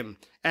our gym,"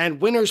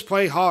 and "Winners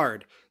play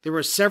hard." There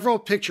were several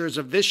pictures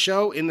of this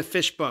show in the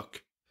Phish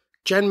book.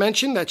 Jenn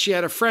mentioned that she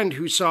had a friend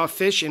who saw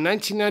Phish in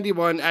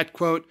 1991 at,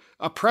 quote,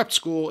 a prep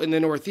school in the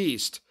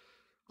Northeast.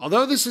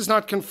 Although this is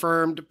not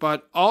confirmed,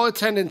 but all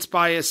attendance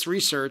bias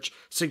research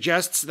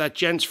suggests that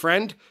Jenn's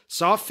friend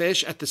saw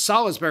Phish at the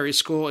Salisbury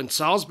School in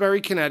Salisbury,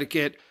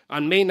 Connecticut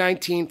on May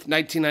 19,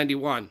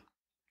 1991.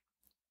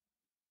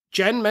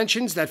 Jenn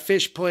mentions that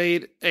Phish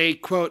played a,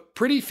 quote,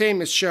 pretty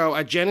famous show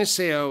at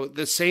Geneseo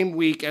the same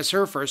week as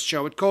her first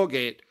show at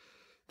Colgate.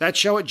 That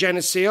show at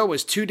Geneseo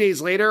was 2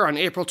 days later on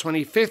April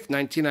 25th,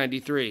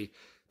 1993.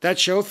 That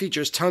show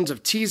features tons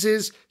of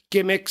teases,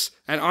 gimmicks,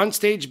 and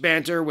onstage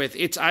banter with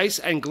It's Ice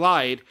and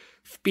Glide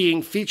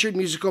being featured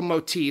musical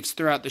motifs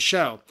throughout the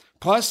show,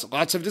 plus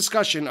lots of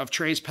discussion of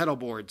Trey's pedal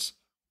boards.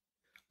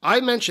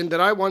 I mentioned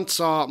that I once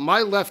saw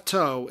My Left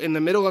Toe in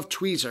the middle of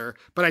Tweezer,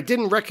 but I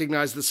didn't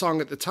recognize the song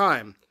at the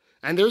time.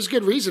 And there's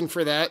good reason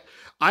for that.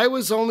 I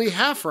was only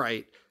half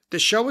right. The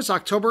show was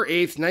October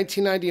 8th,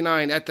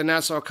 1999 at the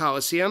Nassau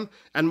Coliseum,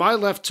 and My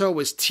Left Toe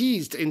was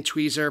teased in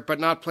Tweezer but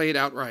not played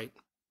outright.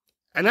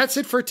 And that's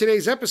it for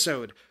today's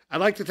episode.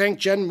 I'd like to thank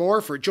Jenn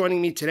Moore for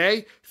joining me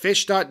today,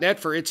 Phish.net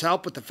for its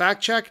help with the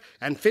fact check,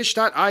 and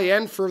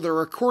Phish.in for the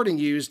recording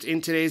used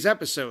in today's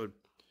episode.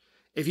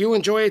 If you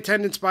enjoy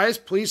Attendance Bias,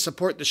 please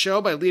support the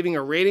show by leaving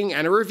a rating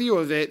and a review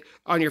of it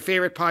on your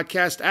favorite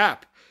podcast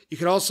app. You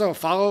can also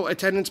follow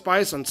Attendance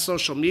Bias on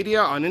social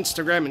media on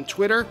Instagram and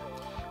Twitter.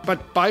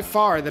 But by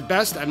far, the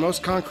best and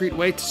most concrete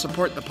way to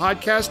support the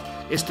podcast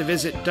is to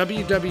visit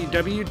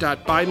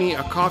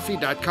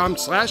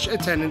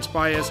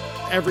www.buymeacoffee.com/attendancebias.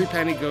 Every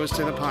penny goes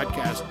to the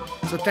podcast.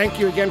 So thank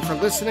you again for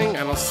listening,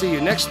 and I'll see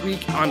you next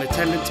week on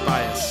Attendance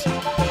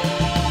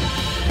Bias.